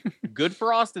 Good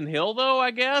for Austin Hill, though,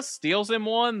 I guess. Steals him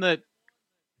one that,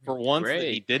 for once, that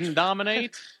he didn't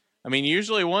dominate. I mean,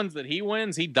 usually ones that he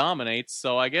wins, he dominates.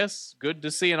 So I guess good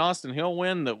to see an Austin Hill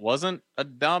win that wasn't a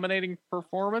dominating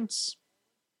performance.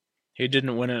 He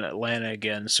didn't win in Atlanta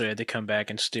again, so he had to come back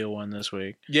and steal one this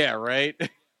week. Yeah, right.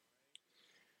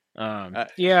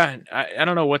 Yeah, I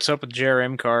don't know what's up with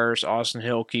JRM cars. Austin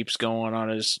Hill keeps going on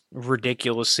his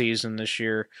ridiculous season this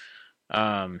year.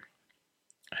 I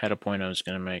had a point I was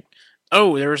going to make.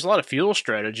 Oh, there was a lot of fuel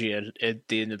strategy at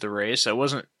the end of the race. I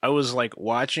was like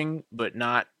watching, but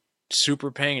not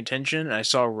super paying attention. I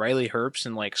saw Riley Herbst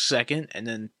in like second, and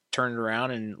then turned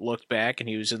around and looked back, and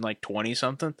he was in like 20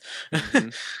 something. Mm-hmm.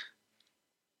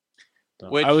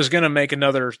 So I was going to make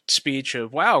another speech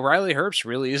of, wow, Riley Herbst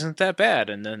really isn't that bad,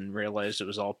 and then realized it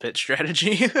was all pit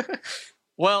strategy.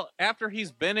 Well, after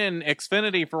he's been in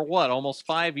Xfinity for almost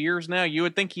 5 years now, you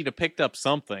would think he'd have picked up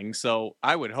something. So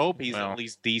I would hope he's at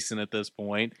least decent at this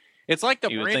point. It's like the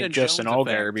you Brandon would think Justin Jones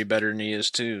Allgaier effect. would be better than he is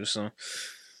too. So,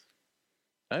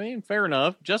 I mean, fair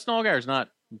enough. Justin Allgaier's not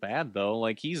bad though.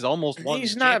 Like he's almost won the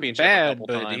championship bad, a couple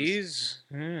but times. he's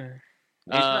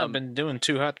not been doing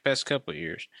too hot the past couple of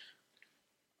years.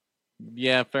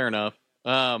 Yeah, fair enough.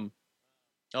 Oh,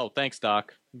 thanks,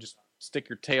 Doc. Just stick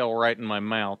your tail right in my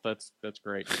mouth. That's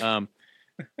great. I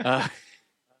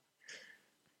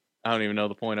don't even know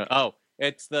the point of. Oh,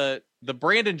 it's the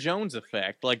Brandon Jones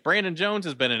effect. Like Brandon Jones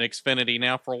has been in Xfinity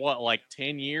now for like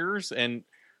 10 years, and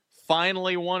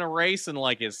finally won a race in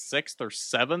like his 6th or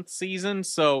 7th season.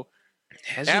 So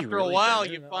after a while,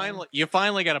 you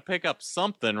finally got to pick up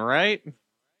something, right?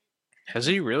 Has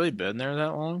he really been there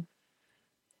that long?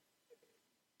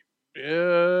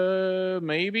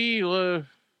 Maybe.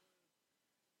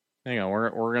 Hang on,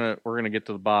 we're gonna get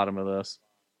to the bottom of this.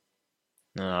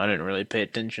 No, I didn't really pay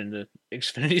attention to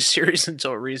Xfinity Series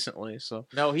until recently. So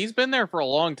no, he's been there for a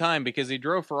long time because he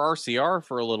drove for RCR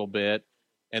for a little bit,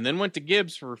 and then went to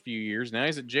Gibbs for a few years. Now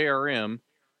he's at JRM.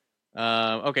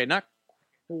 Okay, not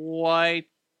quite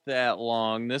that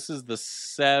long. This is the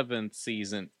 7th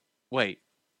season. Wait,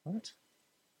 what?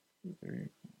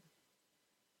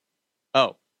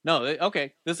 Oh. No,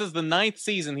 okay. This is the 9th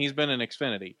season he's been in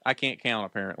Xfinity. I can't count,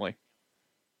 apparently.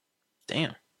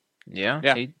 Damn.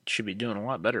 Yeah. He should be doing a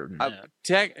lot better than that.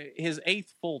 His 8th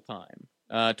full-time.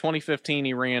 2015,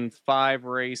 he ran 5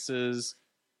 races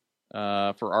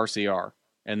for RCR,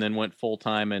 and then went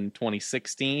full-time in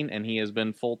 2016, and he has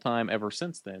been full-time ever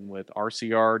since then with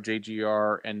RCR,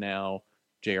 JGR, and now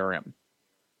JRM.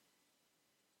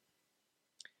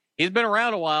 He's been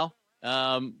around a while.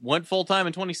 Went full-time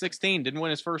in 2016, didn't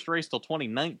win his first race till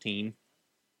 2019.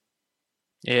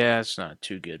 Yeah, it's not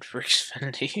too good for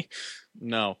Xfinity.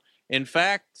 No. In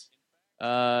fact,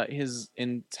 his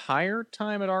entire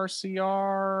time at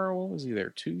RCR, what was he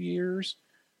there, 2 years?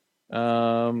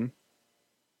 2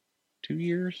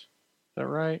 years? Is that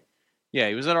right? Yeah,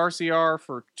 he was at RCR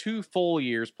for 2 full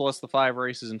years, plus the 5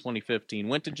 races in 2015.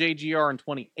 Went to JGR in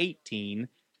 2018,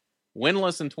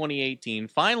 winless in 2018,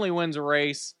 finally wins a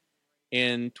race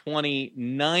in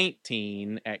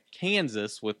 2019 at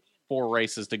Kansas with 4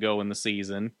 races to go in the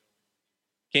season.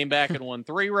 Came back and won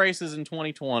 3 races in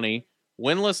 2020,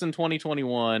 winless in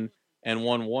 2021, and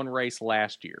won 1 race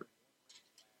last year.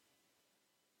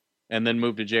 And then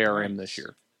moved to JRM this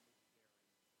year.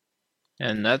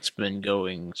 And that's been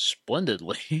going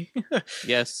splendidly.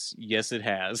 Yes, it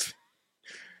has.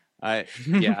 I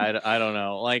don't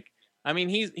know. Like, I mean,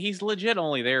 he's legit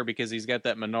only there because he's got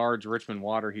that Menards Richmond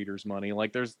water heaters money.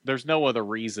 Like, there's no other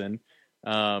reason.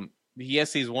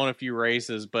 Yes, he's won a few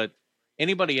races, but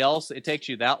anybody else, it takes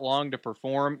you that long to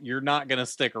perform, you're not going to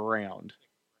stick around.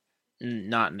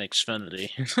 Not in Xfinity.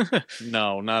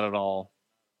 No, not at all.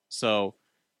 So,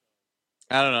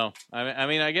 I don't know. I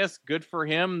mean, I guess good for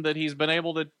him that he's been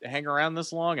able to hang around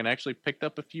this long and actually picked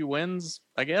up a few wins,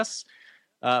 I guess.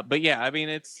 But yeah, I mean,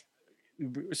 it's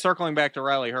circling back to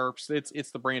Riley Herbst.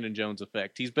 It's the Brandon Jones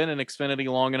effect. He's been in Xfinity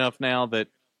long enough now that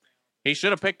he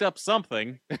should have picked up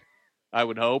something. I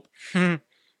would hope. On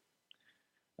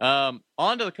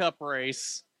to the Cup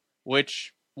race,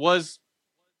 which was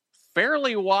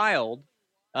fairly wild.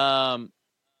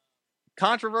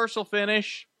 Controversial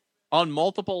finish on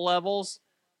multiple levels.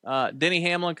 Denny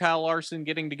Hamlin, Kyle Larson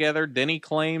getting together. Denny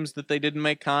claims that they didn't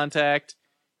make contact.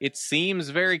 It seems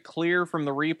very clear from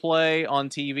the replay on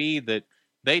TV that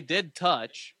they did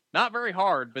touch. Not very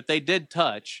hard, but they did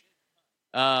touch.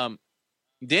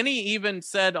 Denny even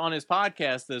said on his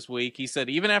podcast this week, he said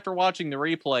even after watching the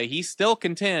replay, he still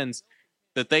contends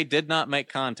that they did not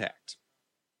make contact.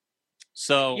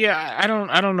 So yeah, I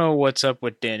don't know what's up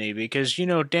with Denny, because you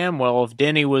know damn well if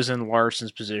Denny was in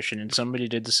Larson's position and somebody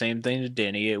did the same thing to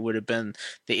Denny, it would have been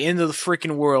the end of the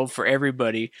freaking world for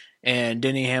everybody, and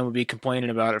Denny Hamlin would be complaining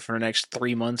about it for the next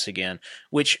 3 months again,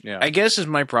 which I guess is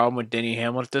my problem with Denny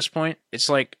Hamlin at this point. It's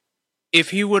like, if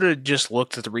he would have just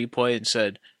looked at the replay and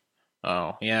said,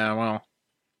 oh, yeah, well,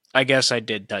 I guess I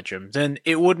did touch him, then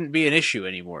it wouldn't be an issue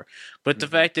anymore. But the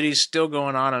fact that he's still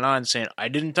going on and on saying, I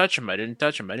didn't touch him, I didn't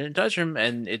touch him, I didn't touch him,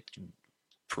 and it's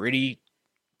pretty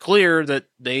clear that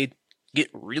they get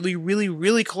really, really,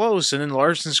 really close, and then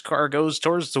Larson's car goes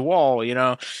towards the wall, you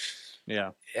know?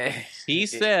 Yeah. He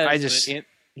says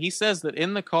that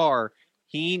in the car,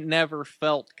 he never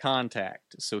felt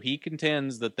contact, so he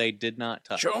contends that they did not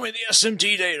touch. Show me the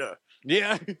SMT data.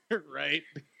 Yeah, right.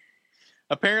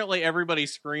 Apparently, everybody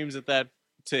screams at that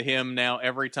to him now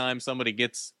every time somebody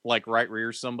gets, like, right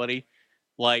rear somebody.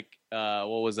 Like, what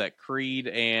was that? Creed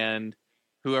and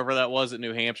whoever that was at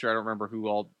New Hampshire. I don't remember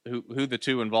who the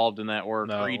two involved in that were.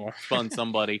 No. Creed spun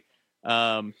somebody.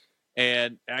 And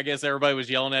I guess everybody was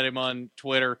yelling at him on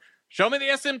Twitter, show me the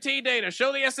SMT data,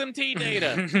 show the SMT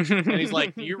data. And he's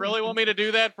like, do you really want me to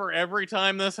do that for every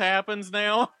time this happens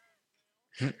now?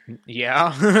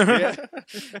 Yeah.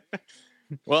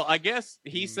 Well, I guess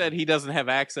he said he doesn't have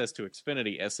access to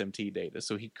Xfinity SMT data,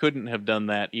 so he couldn't have done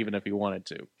that even if he wanted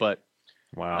to. But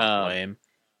wow, lame.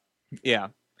 Yeah.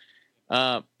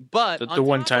 But the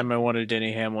one time I wanted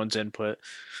Denny Hamlin's input.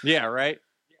 Yeah, right.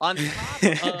 On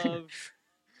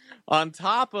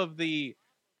top of the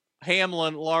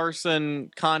Hamlin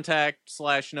Larson contact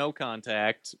 / no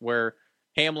contact, where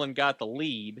Hamlin got the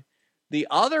lead, the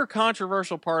other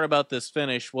controversial part about this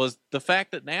finish was the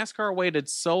fact that NASCAR waited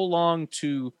so long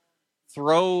to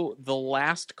throw the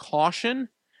last caution.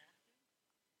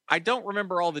 I don't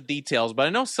remember all the details, but I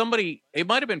know it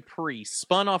might have been Priest,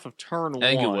 spun off of turn 1.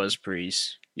 I think it was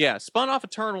Priest. Yeah, spun off of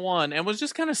turn 1 and was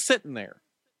just kind of sitting there.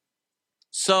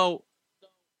 So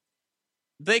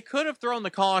they could have thrown the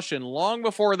caution long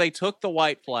before they took the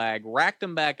white flag, racked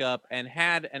them back up, and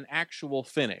had an actual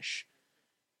finish.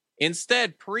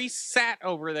 Instead, Priest sat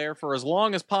over there for as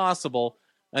long as possible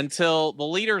until the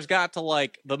leaders got to,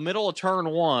 like, the middle of turn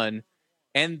 1,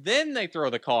 and then they throw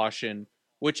the caution,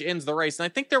 which ends the race. And I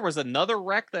think there was another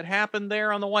wreck that happened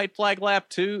there on the white flag lap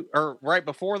too, or right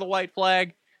before the white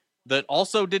flag, that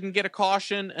also didn't get a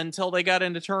caution until they got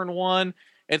into turn 1.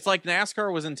 It's like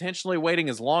NASCAR was intentionally waiting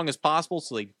as long as possible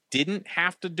so they didn't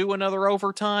have to do another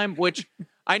overtime, which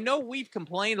I know we've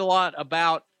complained a lot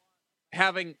about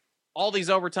having all these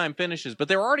overtime finishes, but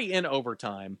they're already in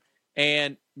overtime,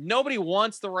 and nobody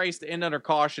wants the race to end under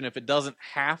caution if it doesn't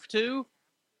have to.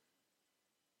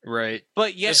 Right.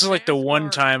 But yet this is like the one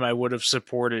time I would have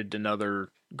supported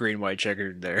another green, white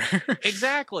checkered there.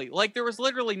 Exactly. Like, there was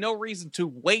literally no reason to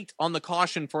wait on the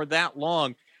caution for that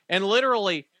long. And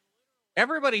literally,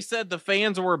 everybody said the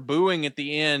fans were booing at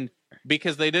the end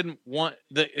because they didn't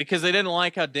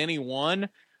like how Denny won.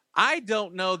 I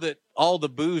don't know that all the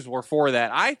boos were for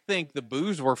that. I think the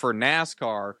boos were for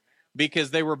NASCAR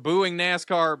because they were booing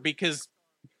NASCAR because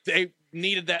they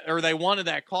needed that, or they wanted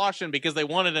that caution because they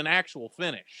wanted an actual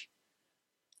finish.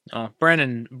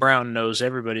 Brandon Brown knows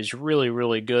everybody's really,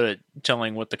 really good at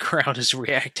telling what the crowd is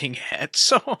reacting at.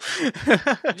 So,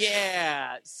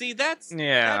 yeah. See, that's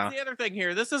the other thing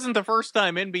here. This isn't the first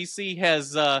time NBC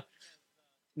has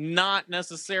not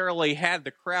necessarily had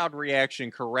the crowd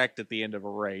reaction correct at the end of a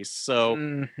race.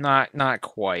 So, not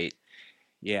quite.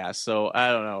 Yeah. So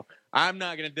I don't know. I'm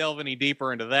not going to delve any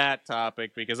deeper into that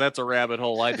topic because that's a rabbit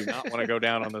hole I do not want to go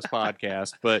down on this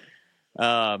podcast. But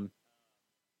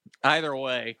either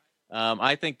way,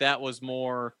 I think that was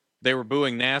more, they were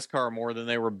booing NASCAR more than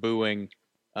they were booing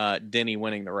Denny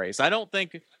winning the race. I don't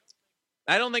think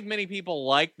many people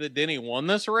like that Denny won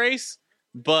this race,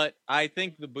 but I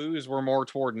think the boos were more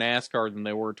toward NASCAR than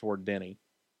they were toward Denny.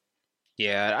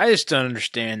 Yeah, I just don't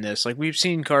understand this. Like, we've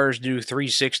seen cars do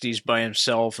 360s by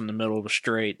himself in the middle of a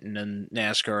straight, and then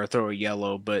NASCAR throw a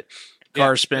yellow, but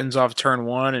car spins off turn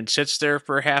 1 and sits there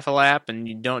for half a lap, and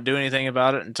you don't do anything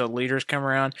about it until leaders come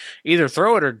around. Either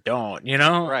throw it or don't, you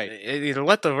know? Right. Either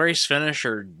let the race finish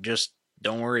or just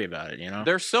don't worry about it, you know?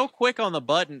 They're so quick on the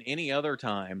button any other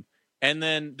time, and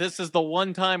then this is the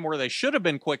one time where they should have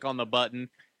been quick on the button,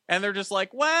 and they're just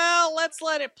like, well, let's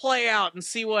let it play out and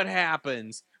see what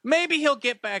happens. Maybe he'll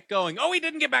get back going. Oh, he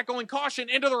didn't get back going. Caution,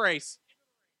 into the race.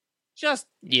 Just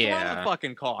throw the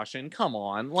fucking caution. Come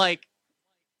on. Like,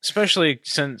 especially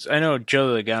since I know Joe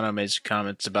Logano made some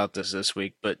comments about this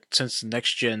week, but since the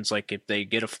next gens, like, if they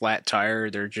get a flat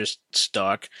tire, they're just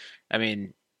stuck. I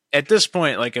mean, at this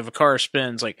point, like, if a car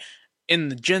spins, like, in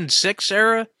the Gen 6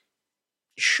 era,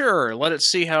 sure, let it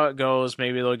see how it goes.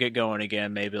 Maybe they'll get going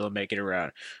again. Maybe they'll make it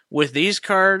around. With these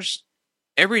cars,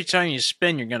 every time you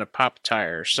spin, you're going to pop a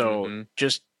tire. So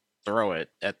just throw it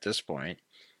at this point.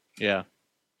 Yeah.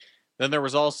 Then there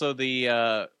was also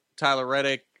the Tyler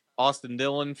Reddick, Austin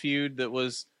Dillon feud that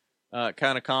was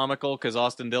kind of comical because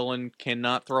Austin Dillon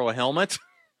cannot throw a helmet.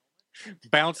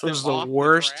 Bounced It it was the off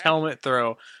worst track. helmet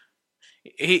throw.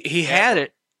 He had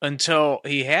it until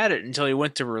he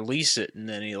went to release it, and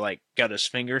then he like got his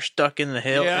finger stuck in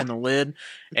Yeah. in the lid,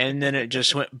 and then it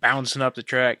just went bouncing up the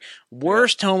track. Yep.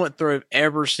 Worst helmet throw I've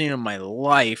ever seen in my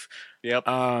life. Yep.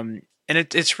 And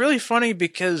it's really funny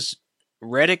because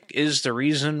Reddick is the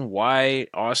reason why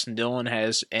Austin Dillon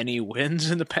has any wins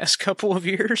in the past couple of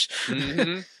years.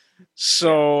 Mm-hmm.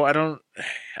 So I don't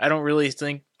really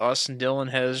think Austin Dillon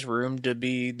has room to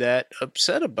be that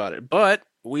upset about it. But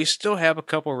we still have a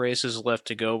couple races left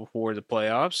to go before the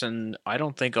playoffs, and I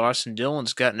don't think Austin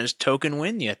Dillon's gotten his token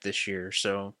win yet this year.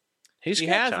 So he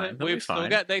got hasn't. time. He'll be We've still fine.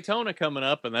 got Daytona coming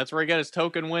up, and that's where he got his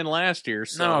token win last year.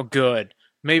 So No, good.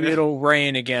 Maybe it'll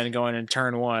rain again going in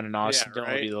turn one, and Austin Dillon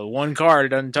will right. be the one car that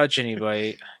doesn't touch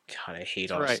anybody. God, I hate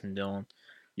That's Austin Dillon.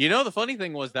 You know, the funny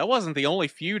thing was that wasn't the only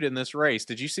feud in this race.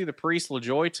 Did you see the Priest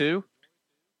LaJoy too?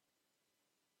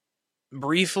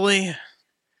 Briefly,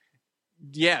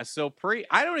 Yeah. So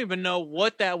I don't even know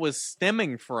what that was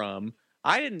stemming from.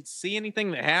 I didn't see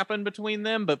anything that happened between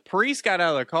them, but Priest got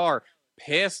out of the car,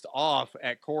 pissed off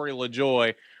at Corey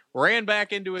LaJoy, ran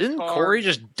back into his didn't car. Corey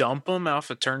just dump him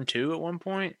off of turn 2 at one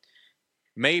point?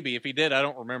 Maybe. If he did, I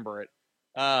don't remember it.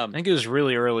 I think it was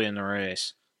really early in the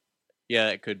race. Yeah,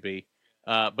 it could be.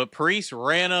 But Priest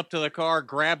ran up to the car,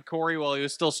 grabbed Corey while he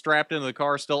was still strapped into the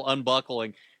car, still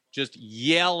unbuckling, just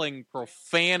yelling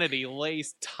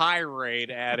profanity-laced tirade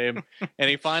at him, and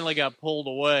he finally got pulled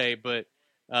away. But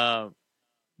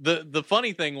the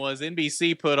funny thing was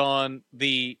NBC put on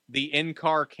the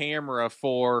in-car camera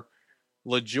for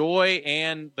LaJoy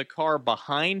and the car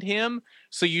behind him,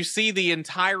 so you see the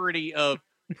entirety of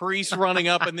Priest running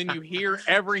up, and then you hear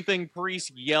everything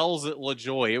Priest yells at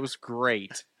LaJoy. It was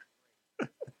great.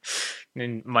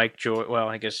 And Mike Joy, well,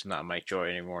 I guess not Mike Joy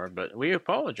anymore, but we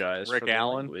apologize. Rick for the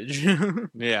Allen. language.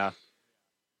 Yeah.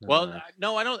 Well,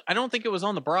 no, I don't think it was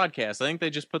on the broadcast. I think they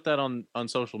just put that on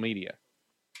social media.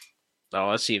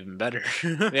 Oh, that's even better.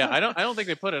 Yeah, I don't think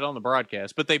they put it on the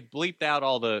broadcast, but they bleeped out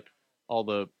all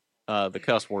the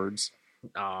cuss words.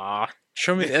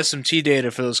 Show me the SMT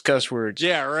data for those cuss words.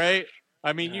 Yeah, right.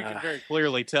 I mean, you can very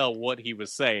clearly tell what he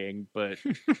was saying, but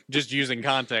just using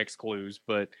context clues.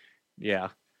 But yeah,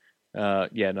 no,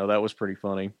 that was pretty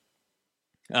funny.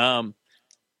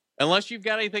 Unless you've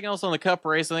got anything else on the Cup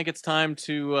race, I think it's time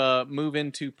to move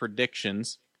into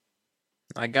predictions.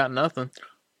 I got nothing.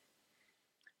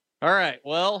 All right.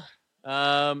 Well,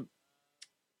 F1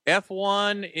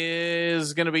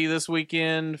 is going to be this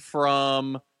weekend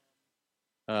from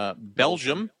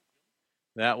Belgium.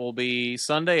 That will be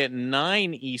Sunday at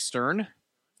 9 Eastern.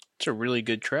 It's a really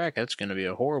good track. That's going to be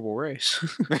a horrible race.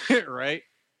 Right.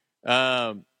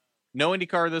 No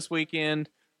IndyCar this weekend.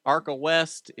 ARCA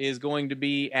West is going to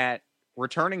be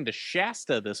returning to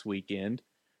Shasta this weekend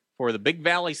for the Big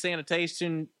Valley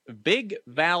Sanitation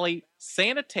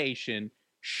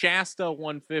Shasta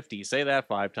 150. Say that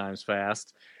 5 times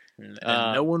fast. And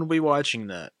no one will be watching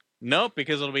that. Nope,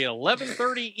 because it'll be at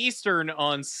 11:30 Eastern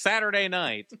on Saturday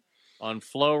night on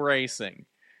Flow Racing.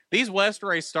 These West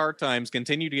race start times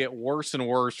continue to get worse and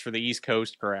worse for the East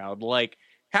Coast crowd. Like,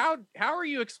 how are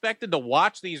you expected to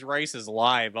watch these races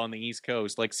live on the East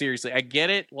Coast? Like, seriously, I get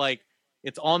it. Like,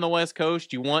 it's on the West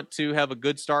Coast. You want to have a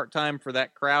good start time for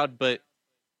that crowd, but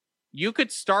you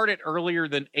could start it earlier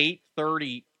than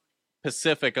 8:30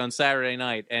 Pacific on Saturday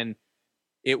night, and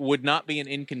it would not be an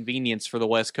inconvenience for the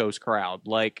West Coast crowd.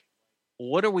 Like,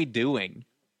 what are we doing?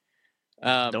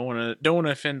 Don't want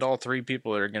to offend all 3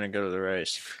 people that are going to go to the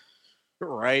race.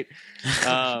 Right.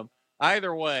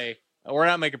 Either way, we're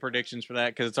not making predictions for that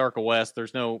because it's ARCA West.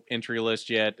 There's no entry list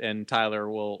yet, and Tyler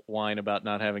will whine about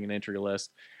not having an entry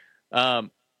list.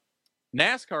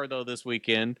 NASCAR, though, this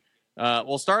weekend,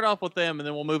 we'll start off with them, and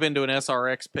then we'll move into an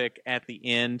SRX pick at the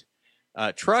end.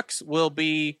 Trucks will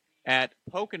be at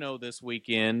Pocono this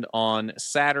weekend on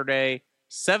Saturday,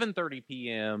 7:30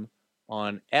 p.m.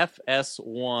 on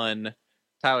FS1.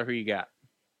 Tyler, who you got?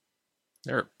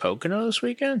 They're at Pocono this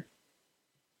weekend?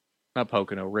 Not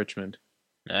Pocono, Richmond.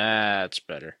 That's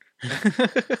better.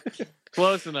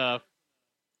 Close enough.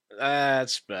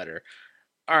 That's better.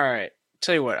 All right.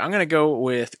 Tell you what, I'm going to go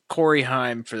with Corey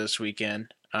Heim for this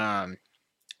weekend.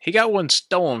 He got one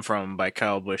stolen from him by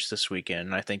Kyle Busch this weekend,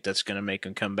 and I think that's going to make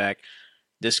him come back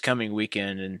this coming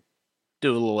weekend and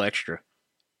do a little extra.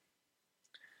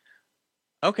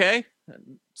 Okay.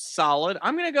 Solid.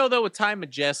 I'm going to go, though, with Ty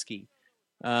Majeski.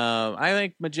 I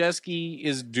think Majeski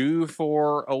is due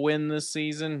for a win this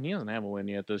season. He doesn't have a win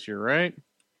yet this year, right?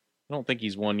 I don't think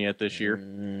he's won yet this year.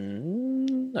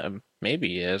 Maybe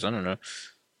he is. I don't know.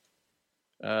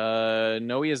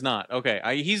 No, he is not. Okay.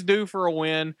 He's due for a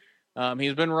win.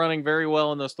 He's been running very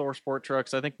well in those Thor Sport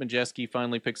trucks. I think Majeski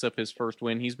finally picks up his first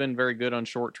win. He's been very good on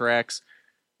short tracks.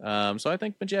 So I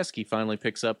think Majeski finally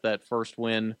picks up that first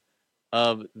win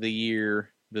of the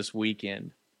year this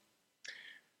weekend.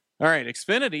 All right,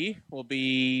 Xfinity will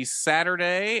be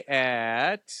Saturday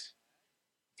at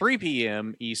 3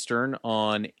 p.m. Eastern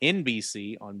on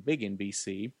NBC, on Big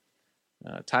NBC.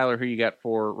 Tyler, who you got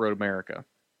for Road America?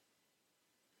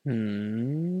 I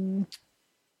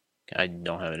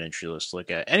don't have an entry list to look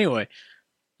at. Anyway,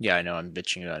 yeah, I know I'm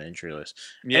bitching about entry list.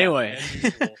 Yeah, anyway,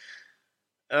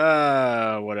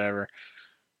 whatever.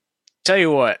 Tell you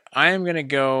what, I am gonna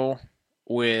go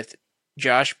with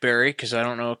Josh Berry because I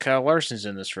don't know if Kyle Larson's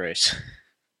in this race.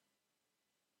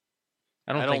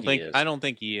 I don't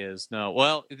think he is. No.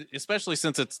 Well, especially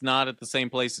since it's not at the same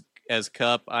place as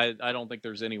Cup, I don't think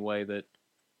there's any way that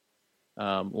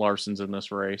Larson's in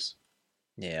this race.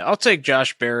 Yeah, I'll take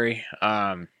Josh Berry.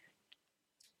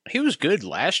 He was good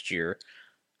last year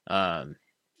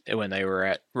when they were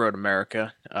at Road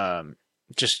America.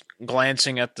 Just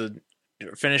glancing at the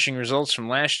finishing results from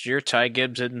last year, Ty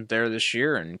Gibbs isn't there this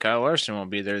year, and Kyle Larson won't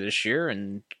be there this year,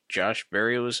 and Josh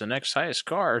Berry was the next highest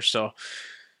car, so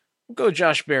we'll go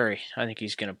Josh Berry. I think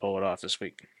he's going to pull it off this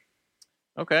week.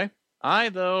 Okay.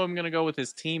 Though, I'm going to go with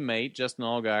his teammate, Justin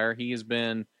Allgaier. He has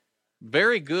been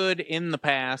very good in the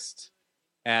past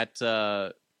at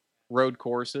road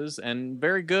courses and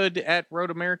very good at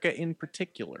Road America in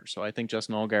particular. So I think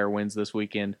Justin Allgaier wins this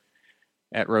weekend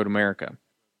at Road America.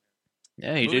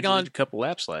 Yeah, he did lead a couple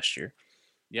laps last year.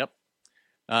 Yep.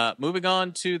 Moving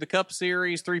on to the Cup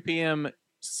Series, 3 p.m.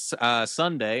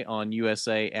 Sunday on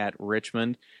USA at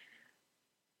Richmond.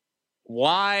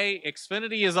 Why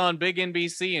Xfinity is on Big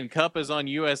NBC and Cup is on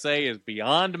USA is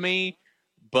beyond me,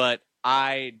 but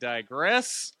I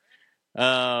digress.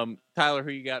 Tyler, who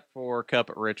you got for Cup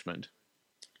at Richmond?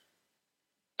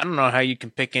 I don't know how you can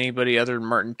pick anybody other than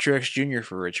Martin Truex Jr.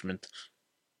 for Richmond.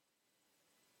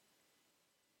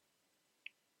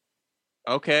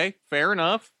 Okay, fair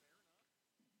enough.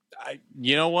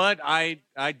 You know what? I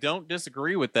don't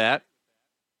disagree with that.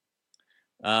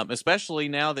 Especially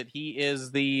now that he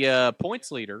is the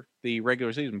points leader, the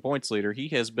regular season points leader. He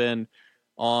has been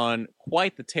on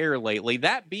quite the tear lately.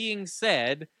 That being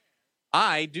said,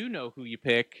 I do know who you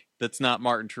pick that's not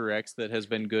Martin Truex that has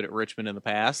been good at Richmond in the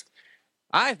past.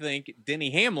 I think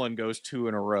Denny Hamlin goes 2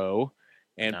 in a row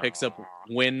and picks up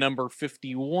win number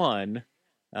 51.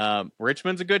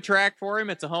 Richmond's a good track for him.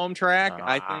 It's a home track.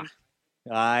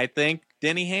 I think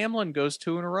Denny Hamlin goes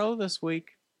 2 in a row this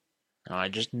week. I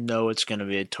just know it's going to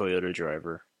be a Toyota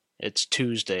driver. It's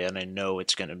Tuesday, and I know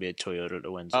it's going to be a Toyota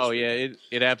that wins. Yeah,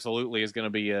 it absolutely is going to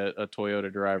be a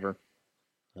Toyota driver.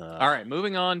 All right,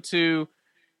 moving on to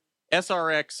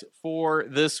SRX for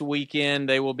this weekend.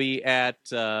 They will be at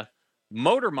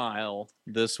Motor Mile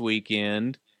this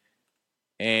weekend.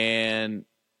 And,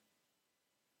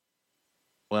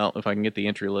 well, if I can get the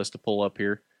entry list to pull up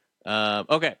here.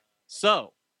 Okay,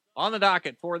 so on the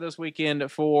docket for this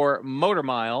weekend for Motor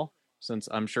Mile, since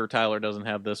I'm sure Tyler doesn't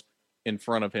have this in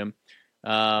front of him.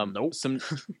 Nope.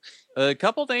 A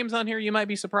couple names on here you might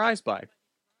be surprised by.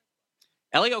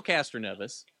 Elio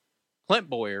Castroneves, Clint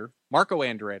Boyer, Marco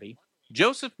Andretti,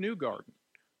 Joseph Newgarden,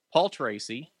 Paul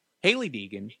Tracy, Haley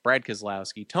Deegan, Brad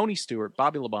Keselowski, Tony Stewart,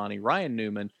 Bobby Labonte, Ryan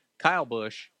Newman, Kyle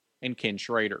Busch, and Ken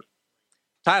Schrader.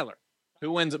 Tyler,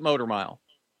 who wins at Motor Mile?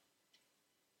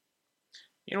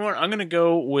 You know what? I'm going to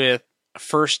go with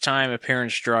first-time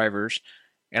appearance drivers,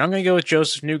 and I'm going to go with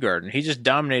Joseph Newgarden. He just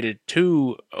dominated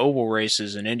 2 oval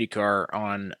races in IndyCar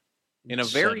on in a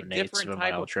very different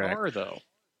type of car, though.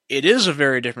 It is a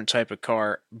very different type of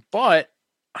car, but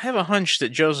I have a hunch that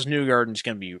Joseph Newgarden is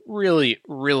going to be really,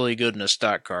 really good in a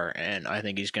stock car, and I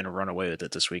think he's going to run away with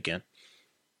it this weekend.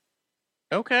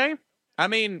 Okay. I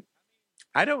mean,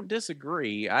 I don't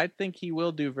disagree. I think he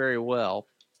will do very well.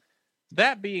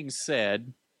 That being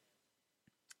said,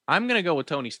 I'm going to go with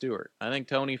Tony Stewart. I think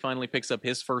Tony finally picks up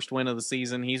his first win of the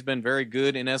season. He's been very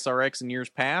good in SRX in years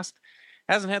past.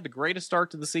 Hasn't had the greatest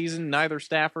start to the season. Neither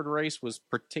Stafford race was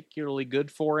particularly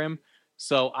good for him.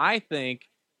 So I think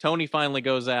Tony finally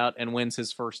goes out and wins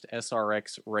his first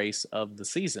SRX race of the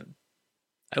season.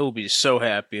 I will be so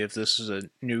happy if this is a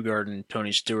Newgarden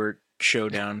Tony Stewart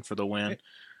showdown for the win.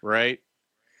 Right?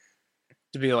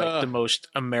 To be like the most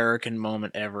American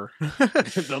moment ever.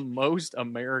 The most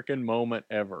American moment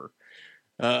ever.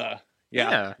 Yeah.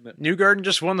 Newgarden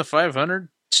just won the 500.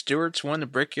 Stewart's won the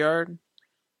Brickyard.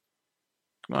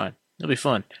 Come on. It'll be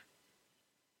fun.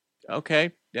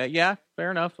 Okay. Yeah,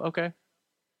 fair enough. Okay.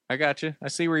 I got you. I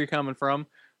see where you're coming from.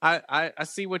 I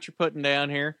see what you're putting down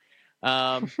here.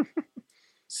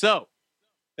 So,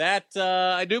 that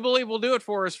I do believe will do it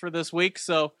for us for this week.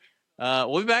 So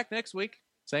we'll be back next week,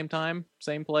 same time,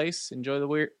 same place.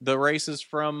 Enjoy the races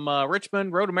from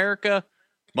Richmond, Road America,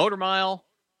 Motor Mile,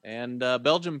 and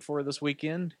Belgium for this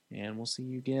weekend. And we'll see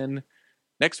you again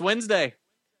next Wednesday.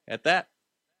 At that,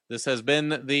 this has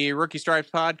been the Rookie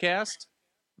Stripes podcast.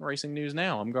 Racing News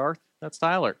Now. I'm Garth. That's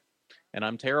Tyler, and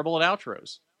I'm terrible at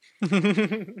outros.